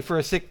should pray for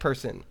a sick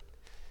person.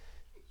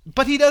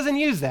 But he doesn't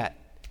use that.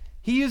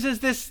 He uses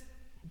this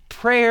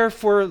prayer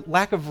for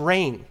lack of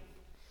rain.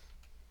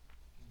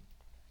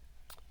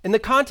 And the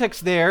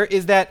context there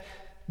is that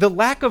the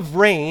lack of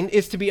rain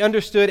is to be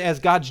understood as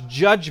God's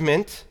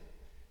judgment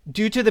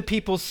due to the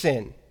people's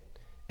sin.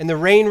 And the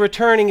rain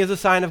returning is a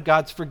sign of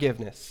God's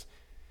forgiveness.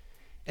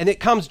 And it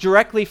comes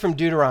directly from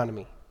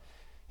Deuteronomy.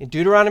 In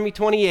Deuteronomy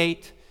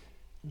 28,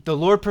 the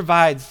Lord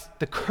provides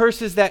the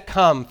curses that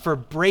come for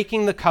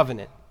breaking the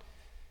covenant.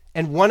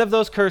 And one of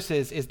those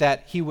curses is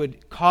that he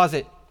would cause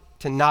it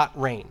to not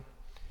rain.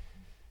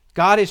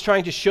 God is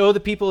trying to show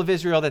the people of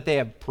Israel that they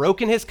have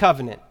broken his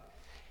covenant,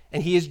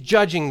 and he is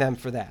judging them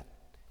for that.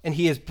 And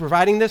he is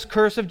providing this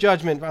curse of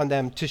judgment on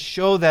them to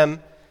show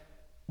them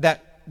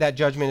that that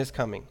judgment is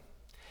coming.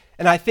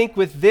 And I think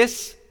with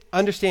this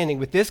understanding,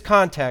 with this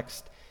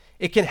context,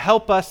 it can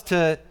help us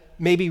to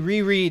maybe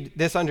reread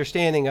this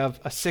understanding of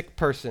a sick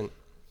person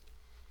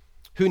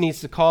who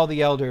needs to call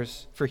the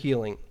elders for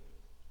healing.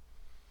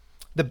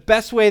 The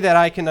best way that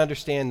I can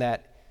understand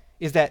that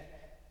is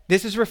that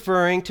this is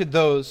referring to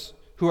those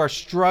who are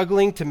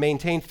struggling to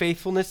maintain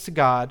faithfulness to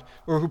God,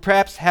 or who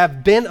perhaps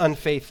have been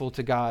unfaithful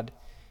to God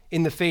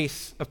in the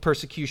face of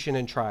persecution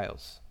and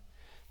trials.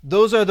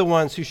 Those are the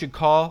ones who should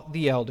call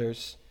the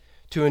elders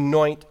to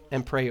anoint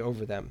and pray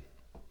over them.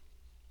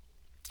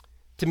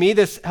 To me,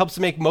 this helps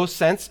make most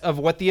sense of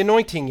what the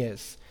anointing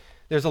is.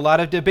 There's a lot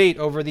of debate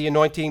over the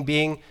anointing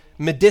being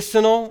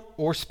medicinal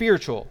or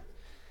spiritual.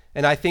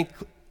 And I think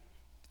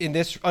in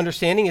this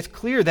understanding, it's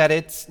clear that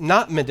it's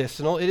not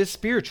medicinal, it is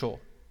spiritual.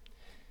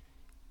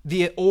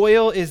 The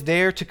oil is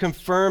there to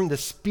confirm the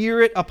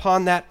Spirit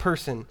upon that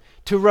person,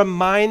 to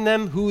remind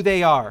them who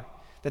they are,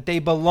 that they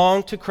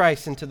belong to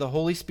Christ and to the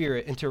Holy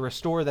Spirit, and to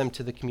restore them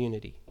to the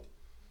community.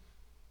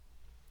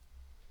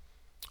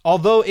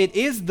 Although it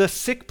is the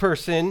sick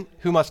person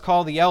who must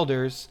call the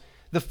elders,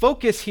 the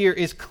focus here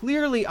is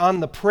clearly on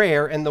the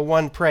prayer and the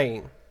one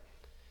praying.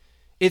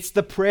 It's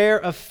the prayer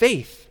of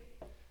faith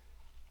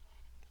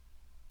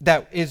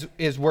that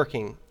is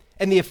working.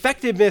 And the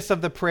effectiveness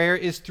of the prayer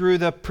is through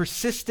the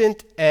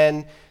persistent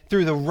and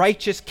through the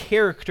righteous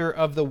character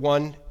of the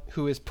one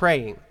who is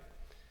praying.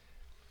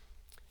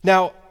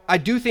 Now, I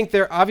do think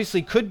there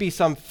obviously could be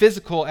some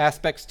physical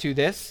aspects to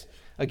this.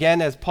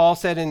 Again, as Paul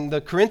said in the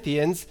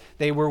Corinthians,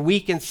 they were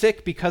weak and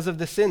sick because of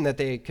the sin that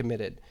they had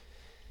committed.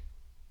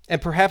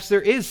 And perhaps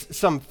there is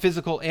some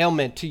physical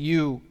ailment to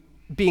you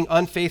being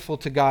unfaithful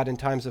to God in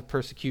times of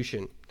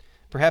persecution.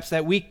 Perhaps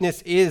that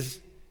weakness is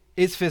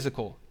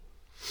physical,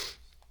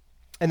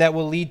 and that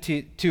will lead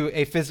to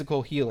a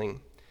physical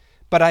healing.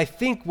 But I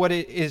think what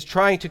it is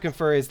trying to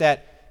confer is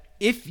that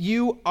if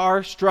you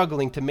are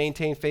struggling to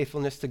maintain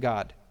faithfulness to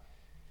God,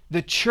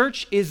 the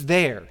church is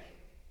there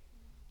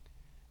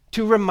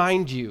to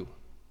remind you,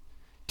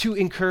 to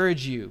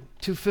encourage you,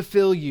 to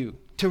fulfill you,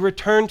 to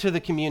return to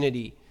the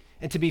community,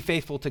 and to be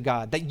faithful to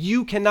God, that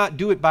you cannot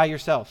do it by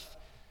yourself.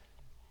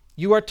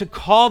 You are to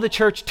call the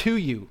church to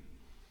you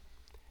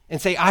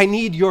and say, I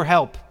need your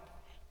help.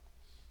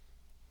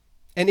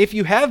 And if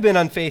you have been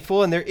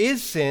unfaithful and there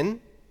is sin,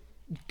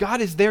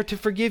 God is there to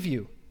forgive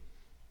you.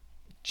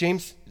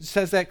 James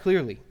says that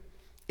clearly.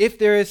 If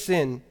there is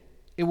sin,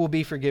 it will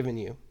be forgiven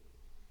you.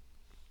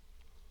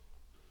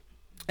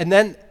 And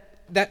then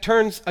that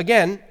turns,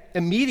 again,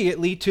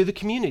 immediately to the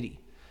community.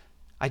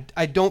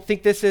 I don't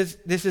think this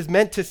is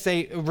meant to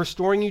say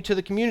restoring you to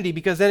the community,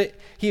 because then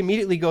he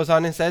immediately goes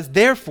on and says,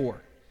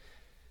 therefore,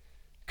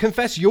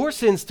 confess your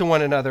sins to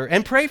one another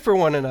and pray for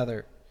one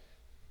another,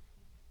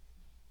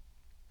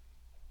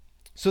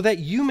 so that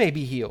you may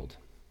be healed.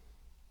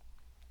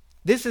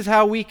 This is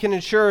how we can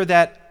ensure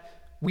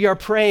that we are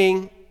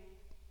praying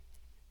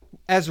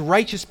as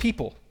righteous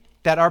people,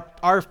 that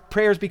our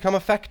prayers become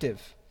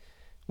effective.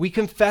 We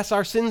confess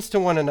our sins to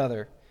one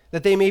another,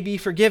 that they may be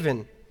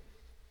forgiven,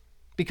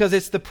 because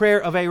it's the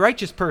prayer of a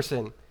righteous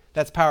person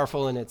that's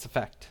powerful in its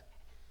effect.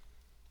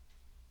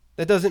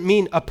 That doesn't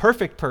mean a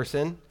perfect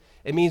person.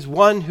 It means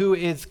one who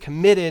is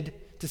committed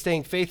to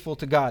staying faithful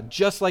to God,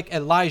 just like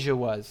Elijah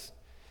was.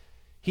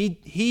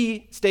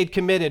 He stayed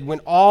committed when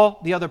all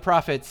the other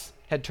prophets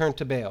had turned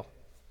to Baal.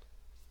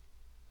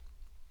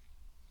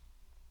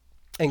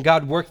 And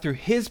God worked through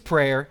his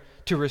prayer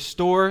to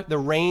restore the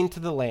rain to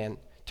the land,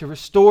 to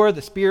restore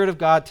the Spirit of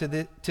God to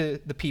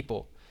the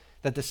people,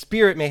 that the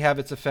Spirit may have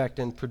its effect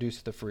and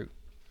produce the fruit.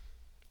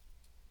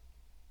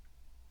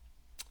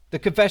 The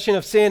confession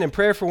of sin and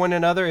prayer for one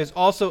another is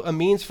also a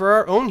means for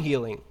our own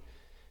healing.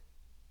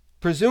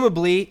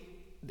 Presumably,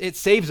 it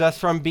saves us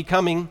from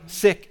becoming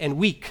sick and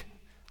weak,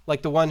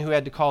 like the one who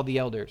had to call the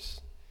elders.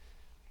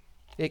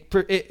 It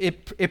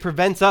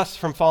prevents us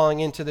from falling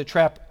into the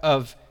trap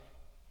of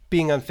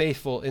being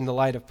unfaithful in the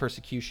light of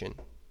persecution.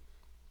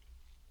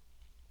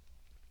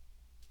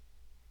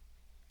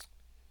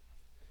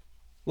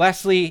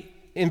 Lastly,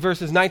 in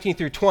verses 19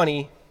 through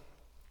 20,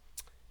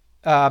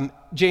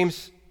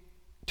 James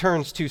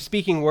turns to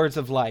speaking words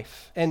of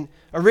life. And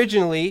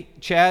originally,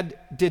 Chad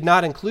did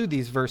not include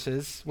these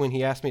verses when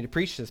he asked me to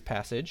preach this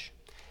passage.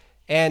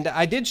 And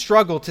I did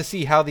struggle to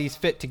see how these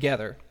fit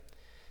together.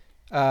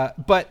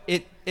 But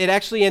it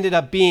actually ended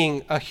up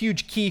being a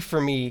huge key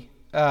for me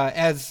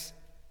as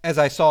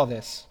I saw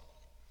this.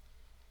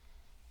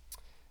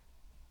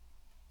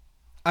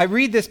 I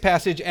read this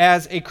passage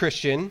as a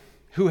Christian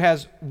who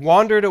has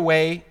wandered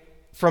away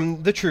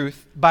from the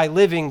truth by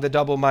living the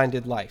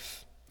double-minded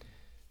life.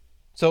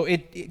 So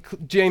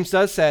James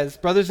says,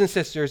 brothers and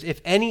sisters, if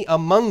any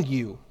among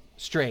you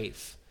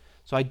strays.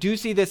 So I do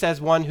see this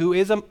as one who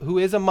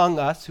is among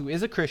us, who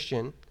is a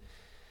Christian,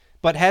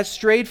 but has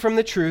strayed from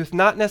the truth,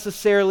 not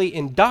necessarily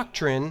in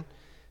doctrine,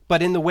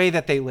 but in the way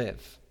that they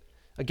live.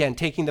 Again,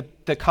 taking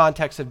the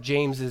context of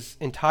James's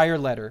entire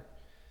letter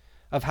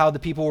of how the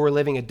people were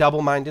living a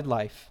double-minded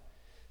life.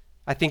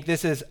 I think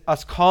this is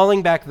us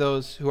calling back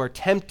those who are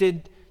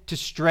tempted to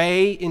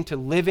stray into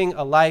living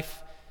a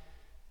life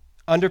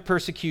under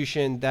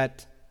persecution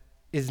that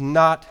is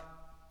not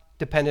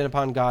dependent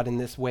upon God in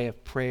this way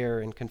of prayer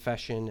and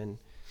confession and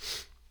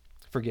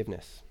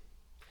forgiveness.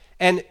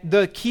 And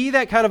the key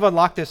that kind of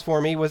unlocked this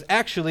for me was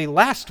actually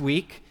last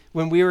week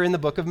when we were in the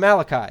book of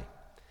Malachi.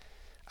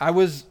 I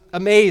was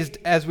amazed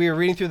as we were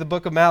reading through the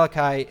book of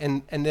Malachi,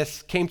 and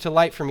this came to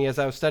light for me as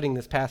I was studying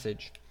this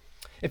passage.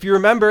 If you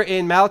remember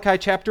in Malachi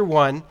chapter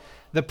 1,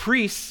 the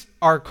priests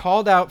are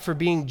called out for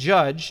being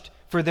judged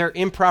for their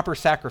improper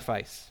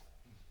sacrifice.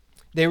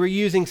 They were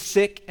using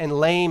sick and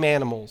lame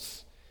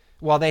animals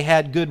while they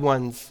had good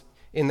ones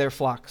in their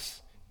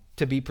flocks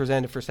to be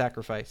presented for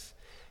sacrifice.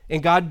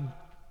 And God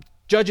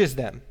judges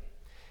them.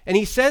 And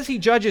he says he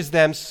judges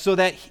them so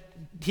that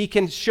he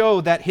can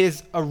show that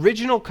his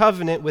original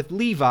covenant with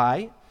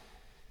Levi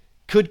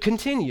could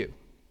continue.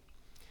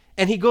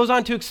 And he goes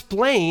on to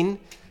explain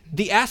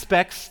the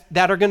aspects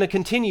that are going to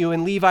continue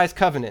in Levi's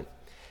covenant.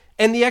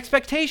 And the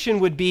expectation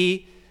would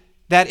be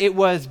that it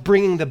was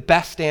bringing the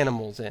best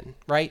animals in,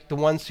 right? The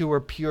ones who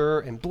were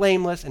pure and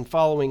blameless and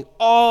following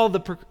all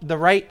the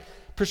right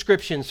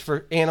prescriptions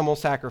for animal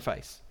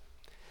sacrifice.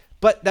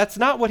 But that's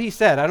not what he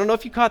said. I don't know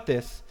if you caught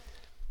this.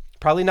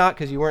 Probably not,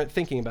 because you weren't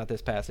thinking about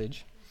this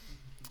passage.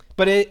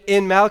 But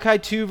in Malachi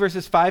 2,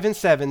 verses 5 and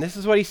 7, this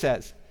is what he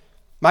says.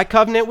 My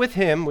covenant with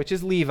him, which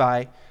is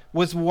Levi,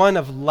 was one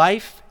of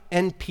life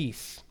and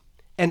peace,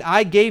 and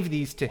I gave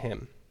these to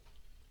him.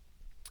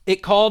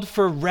 It called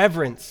for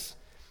reverence,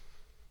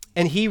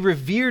 and he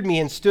revered me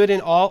and stood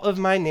in awe of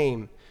my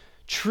name.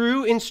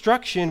 True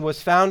instruction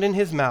was found in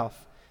his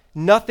mouth.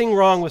 Nothing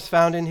wrong was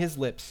found in his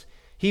lips.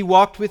 He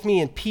walked with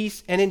me in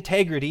peace and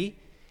integrity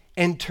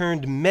and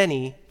turned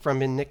many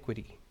from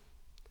iniquity.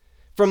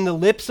 From the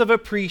lips of a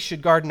priest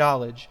should guard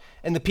knowledge,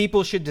 and the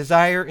people should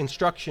desire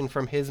instruction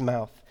from his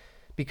mouth,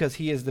 because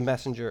he is the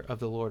messenger of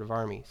the Lord of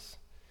armies.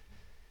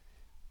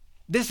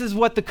 This is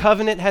what the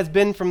covenant has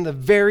been from the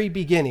very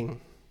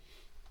beginning,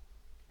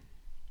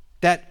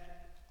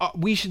 that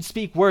we should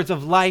speak words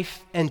of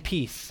life and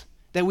peace,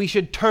 that we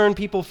should turn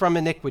people from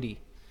iniquity.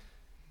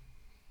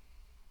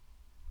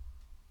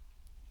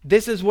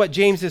 This is what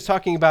James is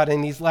talking about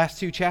in these last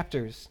two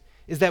chapters,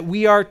 is that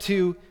we are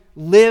to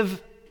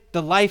live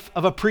the life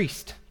of a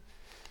priest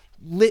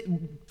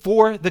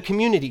for the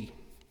community.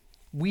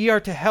 We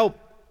are to help.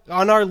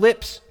 On our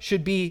lips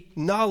should be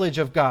knowledge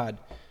of God,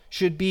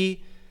 should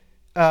be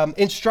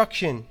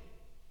instruction,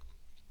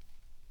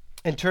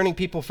 and turning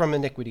people from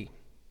iniquity.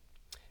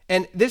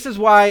 And this is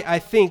why I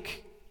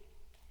think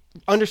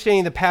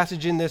understanding the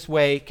passage in this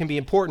way can be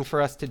important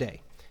for us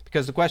today.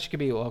 Because the question could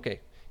be, well, okay,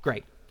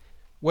 great.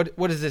 What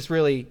does this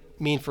really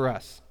mean for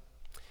us?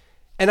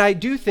 And I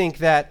do think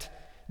that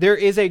there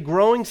is a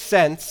growing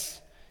sense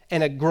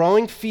and a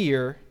growing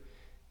fear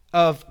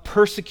of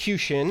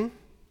persecution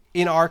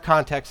in our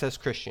context as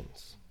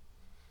Christians.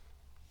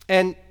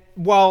 And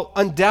while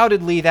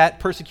undoubtedly that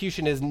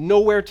persecution is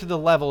nowhere to the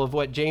level of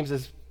what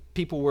James's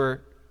people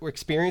were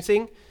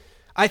experiencing,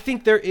 I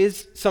think there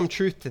is some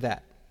truth to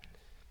that.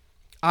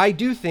 I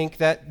do think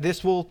that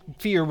this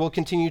fear will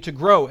continue to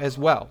grow as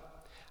well.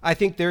 I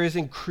think there is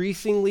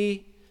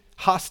increasingly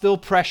hostile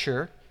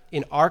pressure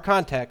in our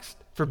context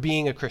for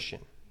being a Christian.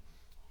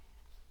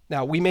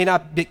 Now, we may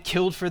not get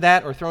killed for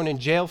that or thrown in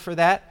jail for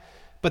that,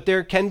 but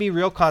there can be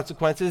real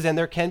consequences and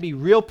there can be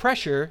real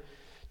pressure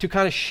to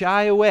kind of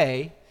shy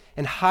away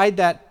and hide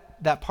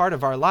that part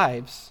of our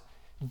lives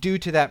due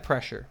to that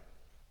pressure.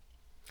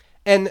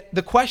 And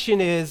the question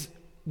is,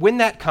 when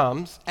that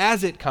comes,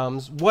 as it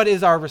comes, what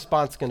is our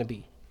response going to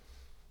be?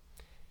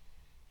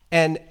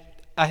 And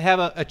I have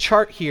a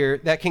chart here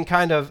that can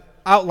kind of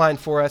outline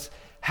for us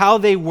how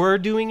they were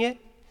doing it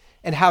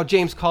and how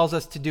James calls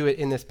us to do it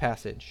in this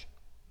passage.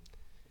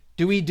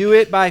 Do we do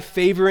it by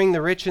favoring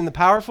the rich and the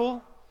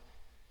powerful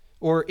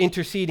or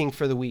interceding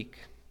for the weak?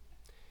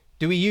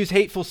 Do we use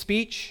hateful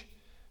speech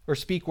or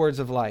speak words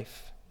of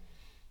life?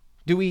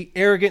 Do we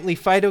arrogantly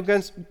fight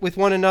with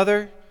one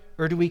another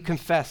or do we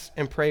confess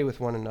and pray with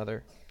one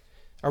another?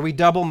 Are we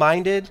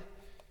double-minded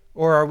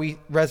or are we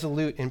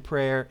resolute in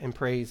prayer and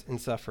praise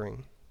and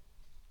suffering?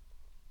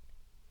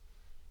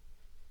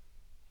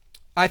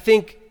 I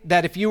think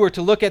that if you were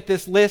to look at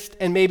this list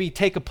and maybe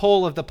take a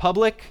poll of the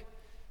public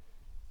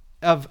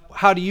of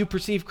how do you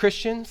perceive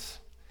Christians,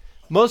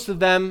 most of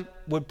them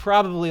would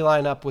probably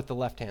line up with the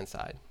left-hand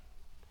side.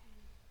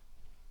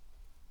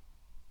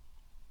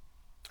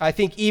 I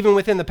think even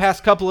within the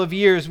past couple of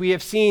years, we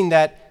have seen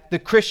that the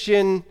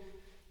Christian,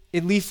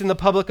 at least in the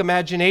public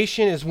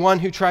imagination, is one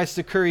who tries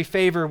to curry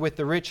favor with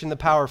the rich and the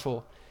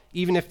powerful,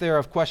 even if they're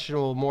of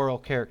questionable moral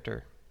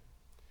character.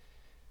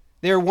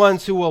 They're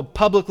ones who will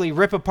publicly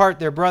rip apart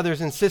their brothers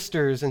and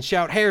sisters and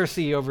shout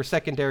heresy over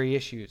secondary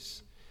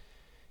issues.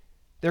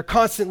 They're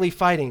constantly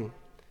fighting,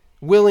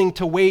 willing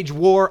to wage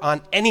war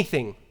on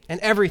anything and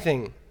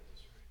everything.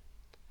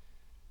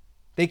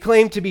 They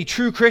claim to be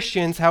true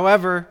Christians,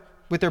 however,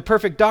 with their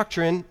perfect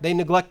doctrine, they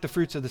neglect the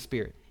fruits of the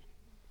Spirit.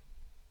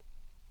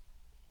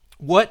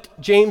 What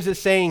James is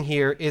saying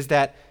here is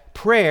that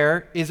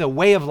prayer is a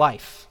way of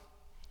life.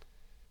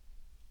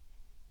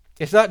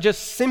 It's not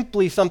just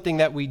simply something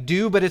that we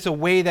do, but it's a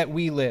way that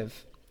we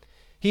live.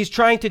 He's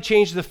trying to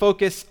change the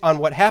focus on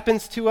what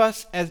happens to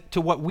us as to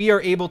what we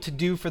are able to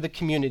do for the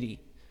community.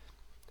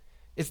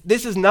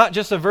 This is not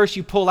just a verse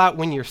you pull out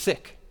when you're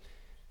sick.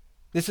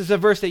 This is a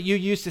verse that you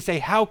use to say,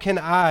 how can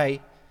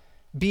I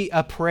be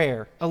a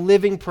prayer, a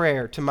living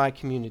prayer to my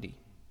community?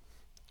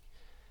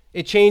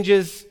 It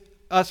changes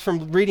us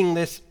from reading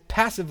this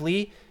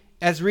passively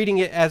as reading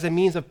it as a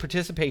means of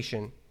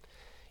participation.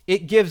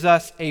 It gives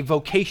us a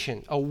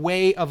vocation, a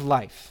way of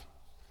life.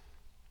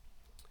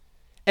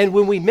 And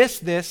when we miss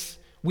this,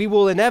 we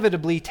will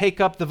inevitably take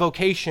up the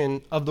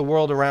vocation of the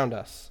world around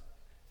us.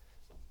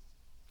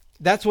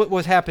 That's what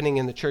was happening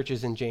in the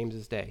churches in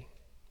James's day.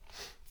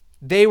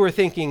 They were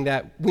thinking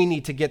that we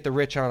need to get the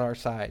rich on our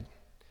side,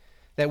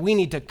 that we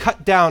need to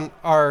cut down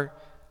our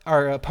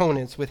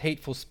opponents with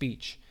hateful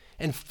speech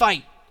and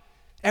fight.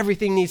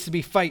 Everything needs to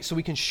be fight so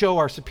we can show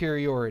our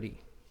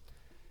superiority.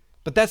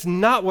 But that's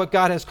not what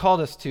God has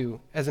called us to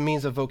as a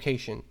means of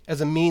vocation,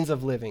 as a means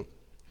of living.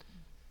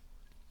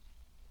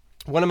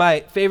 One of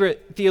my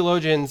favorite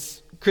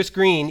theologians, Chris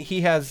Green,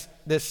 he has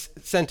this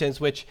sentence,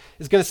 which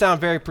is going to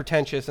sound very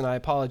pretentious, and I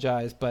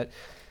apologize, but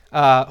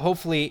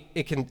hopefully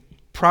it can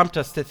prompt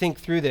us to think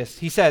through this.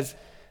 He says,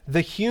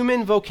 "The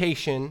human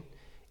vocation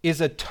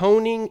is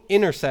atoning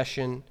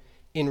intercession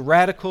in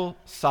radical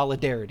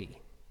solidarity."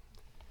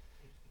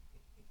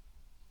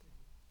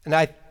 And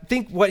I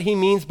think what he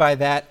means by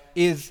that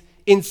is,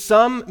 in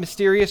some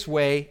mysterious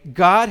way,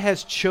 God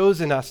has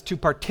chosen us to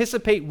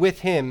participate with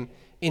him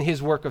in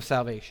his work of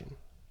salvation.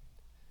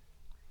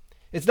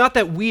 It's not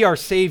that we are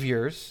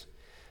saviors,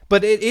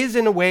 but it is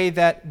in a way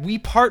that we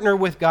partner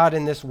with God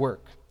in this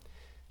work.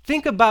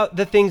 Think about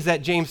the things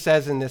that James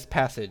says in this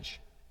passage.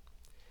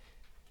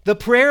 The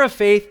prayer of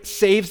faith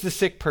saves the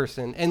sick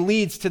person and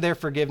leads to their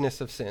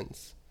forgiveness of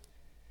sins.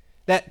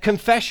 That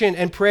confession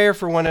and prayer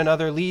for one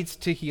another leads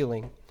to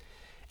healing.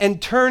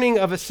 And turning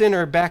of a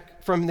sinner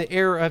back from the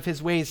error of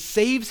his ways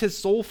saves his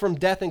soul from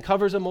death and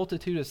covers a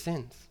multitude of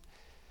sins.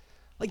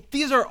 Like,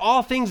 these are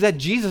all things that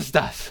Jesus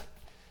does.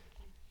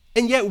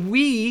 And yet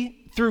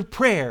we, through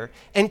prayer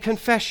and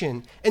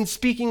confession and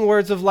speaking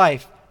words of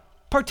life,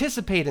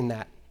 participate in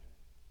that.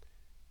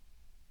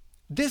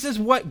 This is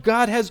what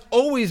God has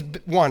always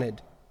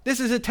wanted. This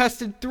is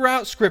attested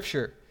throughout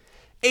Scripture.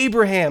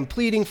 Abraham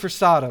pleading for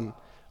Sodom,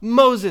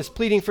 Moses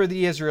pleading for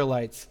the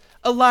Israelites,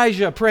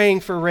 Elijah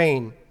praying for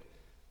rain,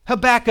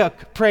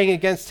 Habakkuk praying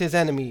against his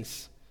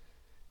enemies,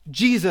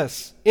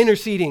 Jesus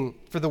interceding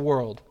for the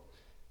world.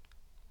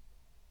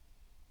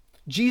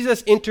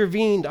 Jesus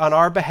intervened on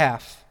our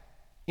behalf,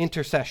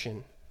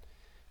 intercession,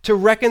 to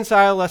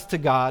reconcile us to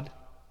God,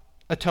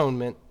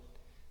 atonement,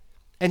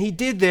 and he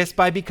did this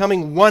by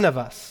becoming one of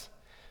us,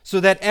 so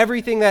that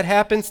everything that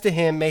happens to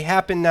him may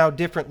happen now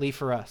differently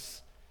for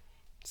us,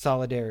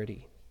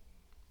 solidarity.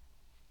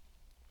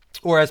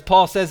 Or as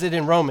Paul says it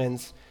in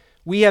Romans,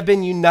 we have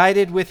been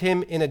united with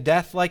him in a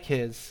death like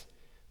his.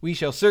 We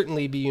shall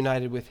certainly be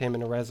united with him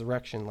in a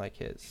resurrection like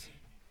his.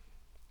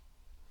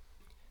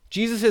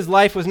 Jesus'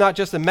 life was not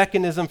just a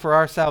mechanism for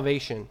our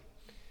salvation.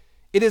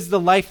 It is the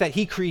life that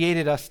he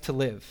created us to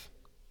live.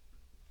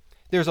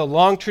 There's a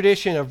long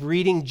tradition of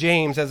reading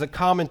James as a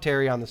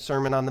commentary on the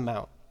Sermon on the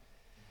Mount.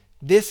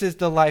 This is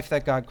the life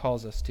that God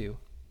calls us to.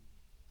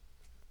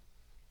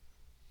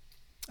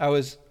 I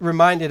was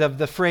reminded of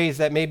the phrase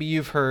that maybe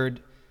you've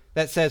heard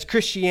that says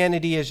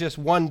Christianity is just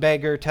one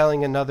beggar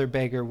telling another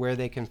beggar where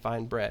they can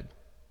find bread,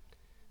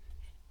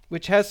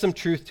 which has some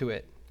truth to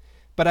it.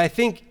 But I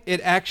think it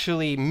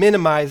actually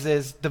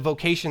minimizes the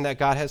vocation that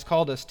God has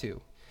called us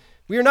to.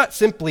 We are not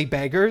simply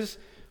beggars.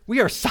 We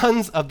are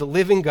sons of the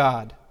living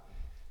God,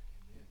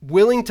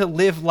 willing to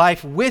live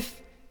life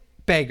with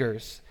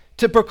beggars,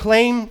 to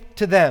proclaim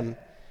to them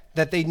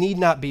that they need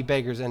not be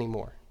beggars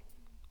anymore.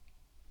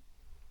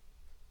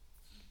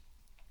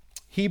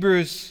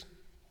 Hebrews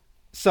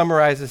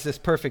summarizes this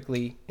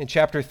perfectly in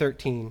chapter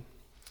 13.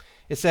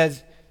 It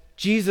says,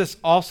 Jesus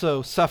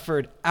also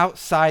suffered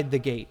outside the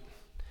gate,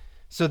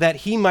 so that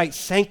he might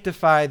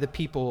sanctify the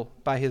people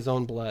by his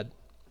own blood.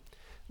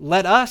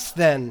 Let us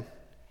then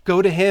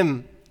go to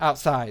him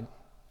outside,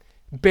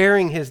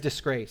 bearing his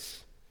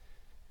disgrace.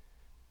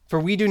 For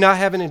we do not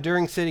have an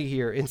enduring city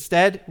here.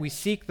 Instead, we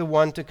seek the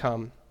one to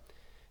come.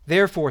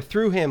 Therefore,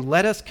 through him,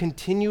 let us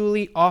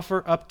continually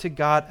offer up to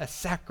God a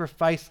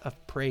sacrifice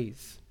of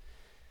praise.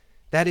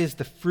 That is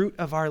the fruit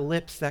of our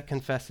lips that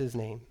confess his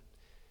name.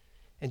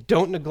 And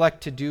don't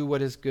neglect to do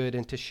what is good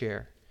and to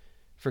share,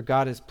 for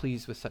God is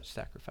pleased with such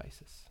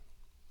sacrifices.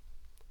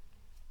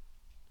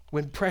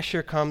 When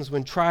pressure comes,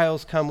 when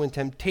trials come, when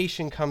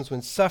temptation comes,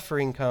 when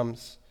suffering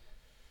comes,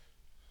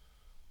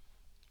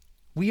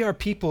 we are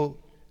people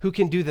who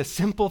can do the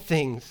simple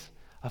things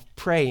of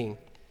praying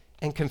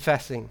and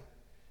confessing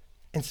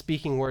and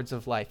speaking words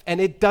of life. And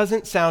it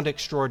doesn't sound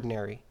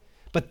extraordinary,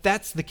 but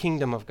that's the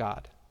kingdom of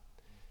God.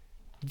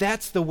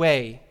 That's the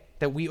way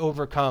that we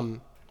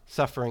overcome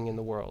suffering in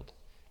the world,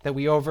 that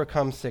we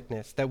overcome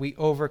sickness, that we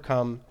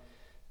overcome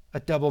a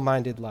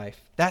double-minded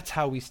life. That's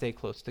how we stay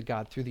close to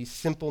God, through these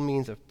simple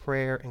means of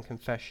prayer and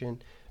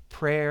confession,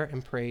 prayer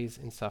and praise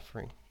in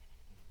suffering.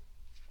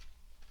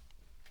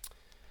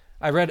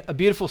 I read a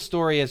beautiful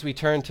story as we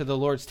turn to the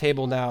Lord's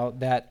table now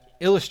that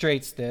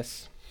illustrates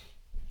this.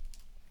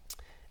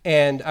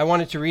 And I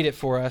wanted to read it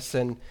for us.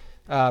 And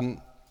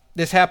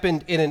this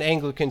happened in an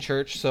Anglican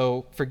church,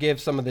 so forgive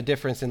some of the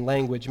difference in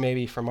language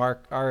maybe from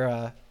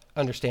our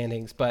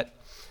understandings. But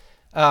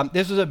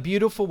this was a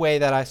beautiful way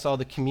that I saw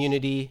the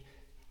community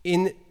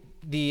in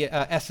the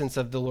essence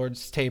of the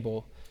Lord's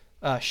table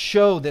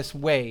show this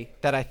way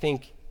that I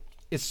think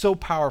is so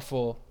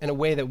powerful in a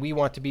way that we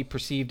want to be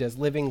perceived as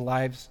living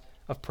lives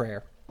of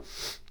prayer.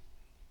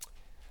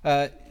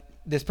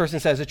 This person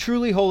says, a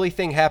truly holy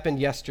thing happened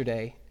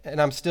yesterday,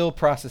 and I'm still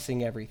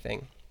processing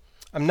everything.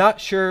 I'm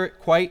not sure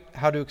quite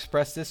how to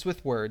express this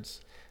with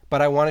words,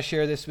 but I want to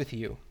share this with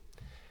you.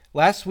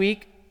 Last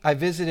week, I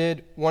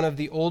visited one of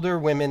the older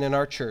women in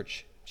our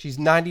church. She's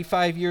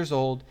 95 years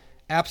old,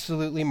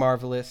 absolutely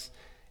marvelous,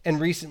 and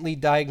recently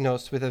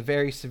diagnosed with a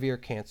very severe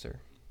cancer.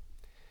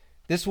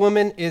 This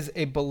woman is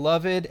a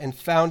beloved and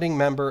founding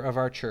member of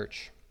our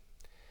church.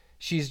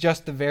 She's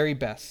just the very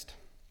best.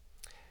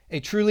 A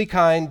truly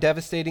kind,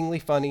 devastatingly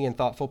funny, and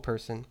thoughtful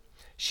person.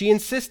 She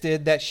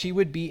insisted that she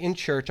would be in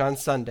church on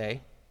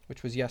Sunday,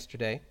 which was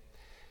yesterday.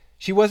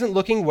 She wasn't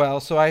looking well,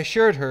 so I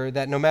assured her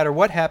that no matter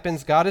what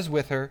happens, God is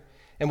with her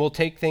and will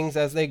take things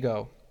as they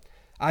go.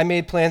 I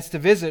made plans to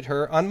visit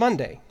her on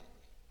Monday.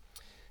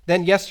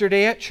 Then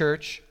yesterday at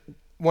church,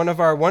 one of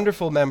our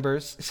wonderful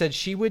members said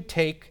she would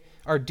take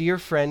our dear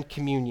friend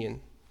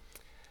communion.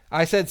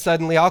 I said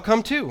suddenly, I'll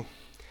come too.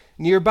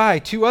 Nearby,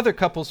 2 other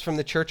couples from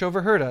the church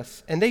overheard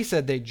us, and they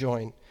said they'd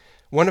join.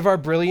 One of our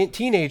brilliant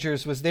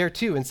teenagers was there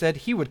too and said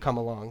he would come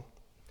along.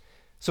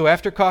 So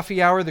after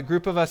coffee hour, the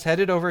group of us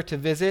headed over to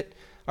visit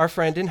our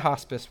friend in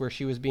hospice where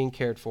she was being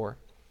cared for.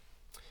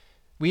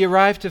 We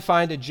arrived to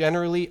find a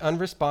generally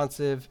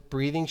unresponsive,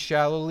 breathing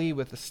shallowly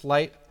with a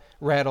slight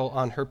rattle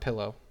on her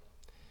pillow.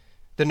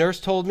 The nurse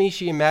told me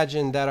she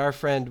imagined that our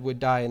friend would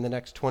die in the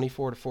next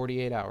 24 to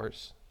 48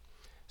 hours.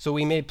 So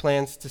we made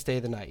plans to stay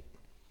the night.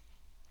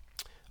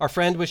 Our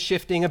friend was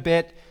shifting a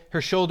bit.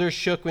 Her shoulders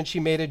shook when she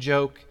made a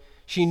joke.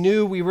 She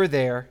knew we were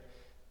there.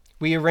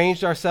 We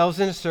arranged ourselves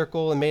in a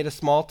circle and made a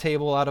small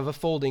table out of a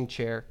folding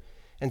chair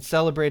and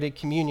celebrated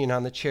communion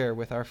on the chair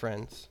with our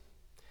friends.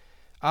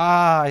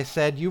 Ah, I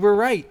said, you were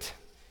right.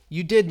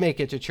 You did make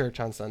it to church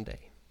on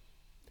Sunday.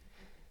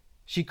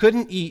 She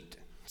couldn't eat,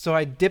 so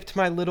I dipped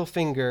my little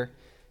finger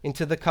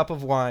into the cup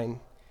of wine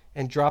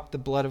and dropped the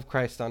blood of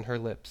Christ on her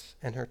lips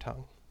and her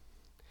tongue.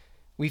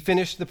 We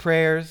finished the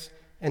prayers,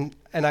 and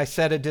I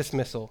said a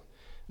dismissal.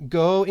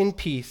 Go in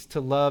peace to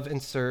love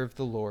and serve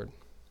the Lord.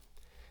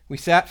 We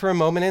sat for a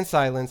moment in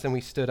silence, and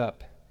we stood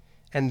up.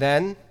 And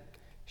then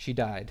she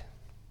died.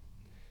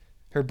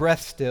 Her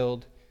breath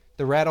stilled,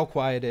 the rattle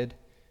quieted.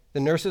 The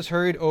nurses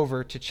hurried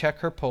over to check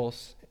her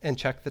pulse and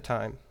check the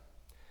time.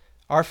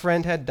 Our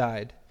friend had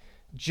died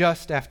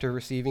just after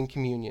receiving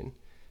communion,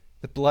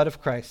 the blood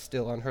of Christ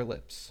still on her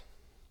lips.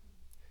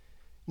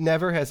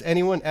 Never has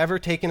anyone ever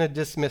taken a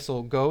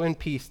dismissal, go in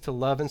peace to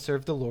love and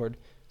serve the Lord,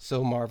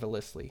 so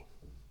marvelously.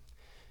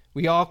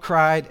 We all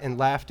cried and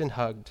laughed and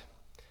hugged.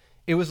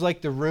 It was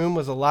like the room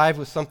was alive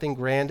with something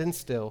grand and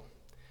still.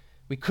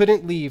 We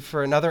couldn't leave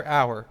for another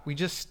hour. We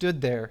just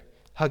stood there,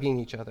 hugging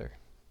each other.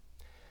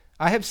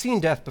 I have seen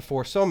death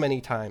before so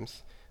many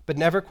times, but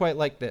never quite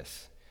like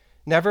this.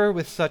 Never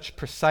with such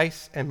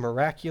precise and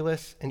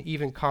miraculous and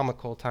even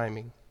comical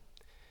timing.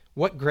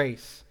 What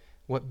grace,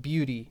 what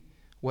beauty,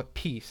 what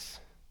peace,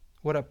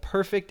 what a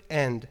perfect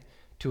end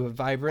to a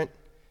vibrant,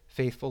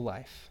 faithful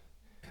life.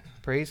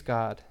 Praise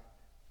God,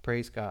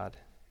 praise God,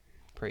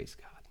 praise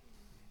God.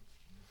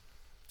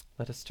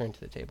 Let us turn to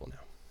the table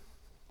now.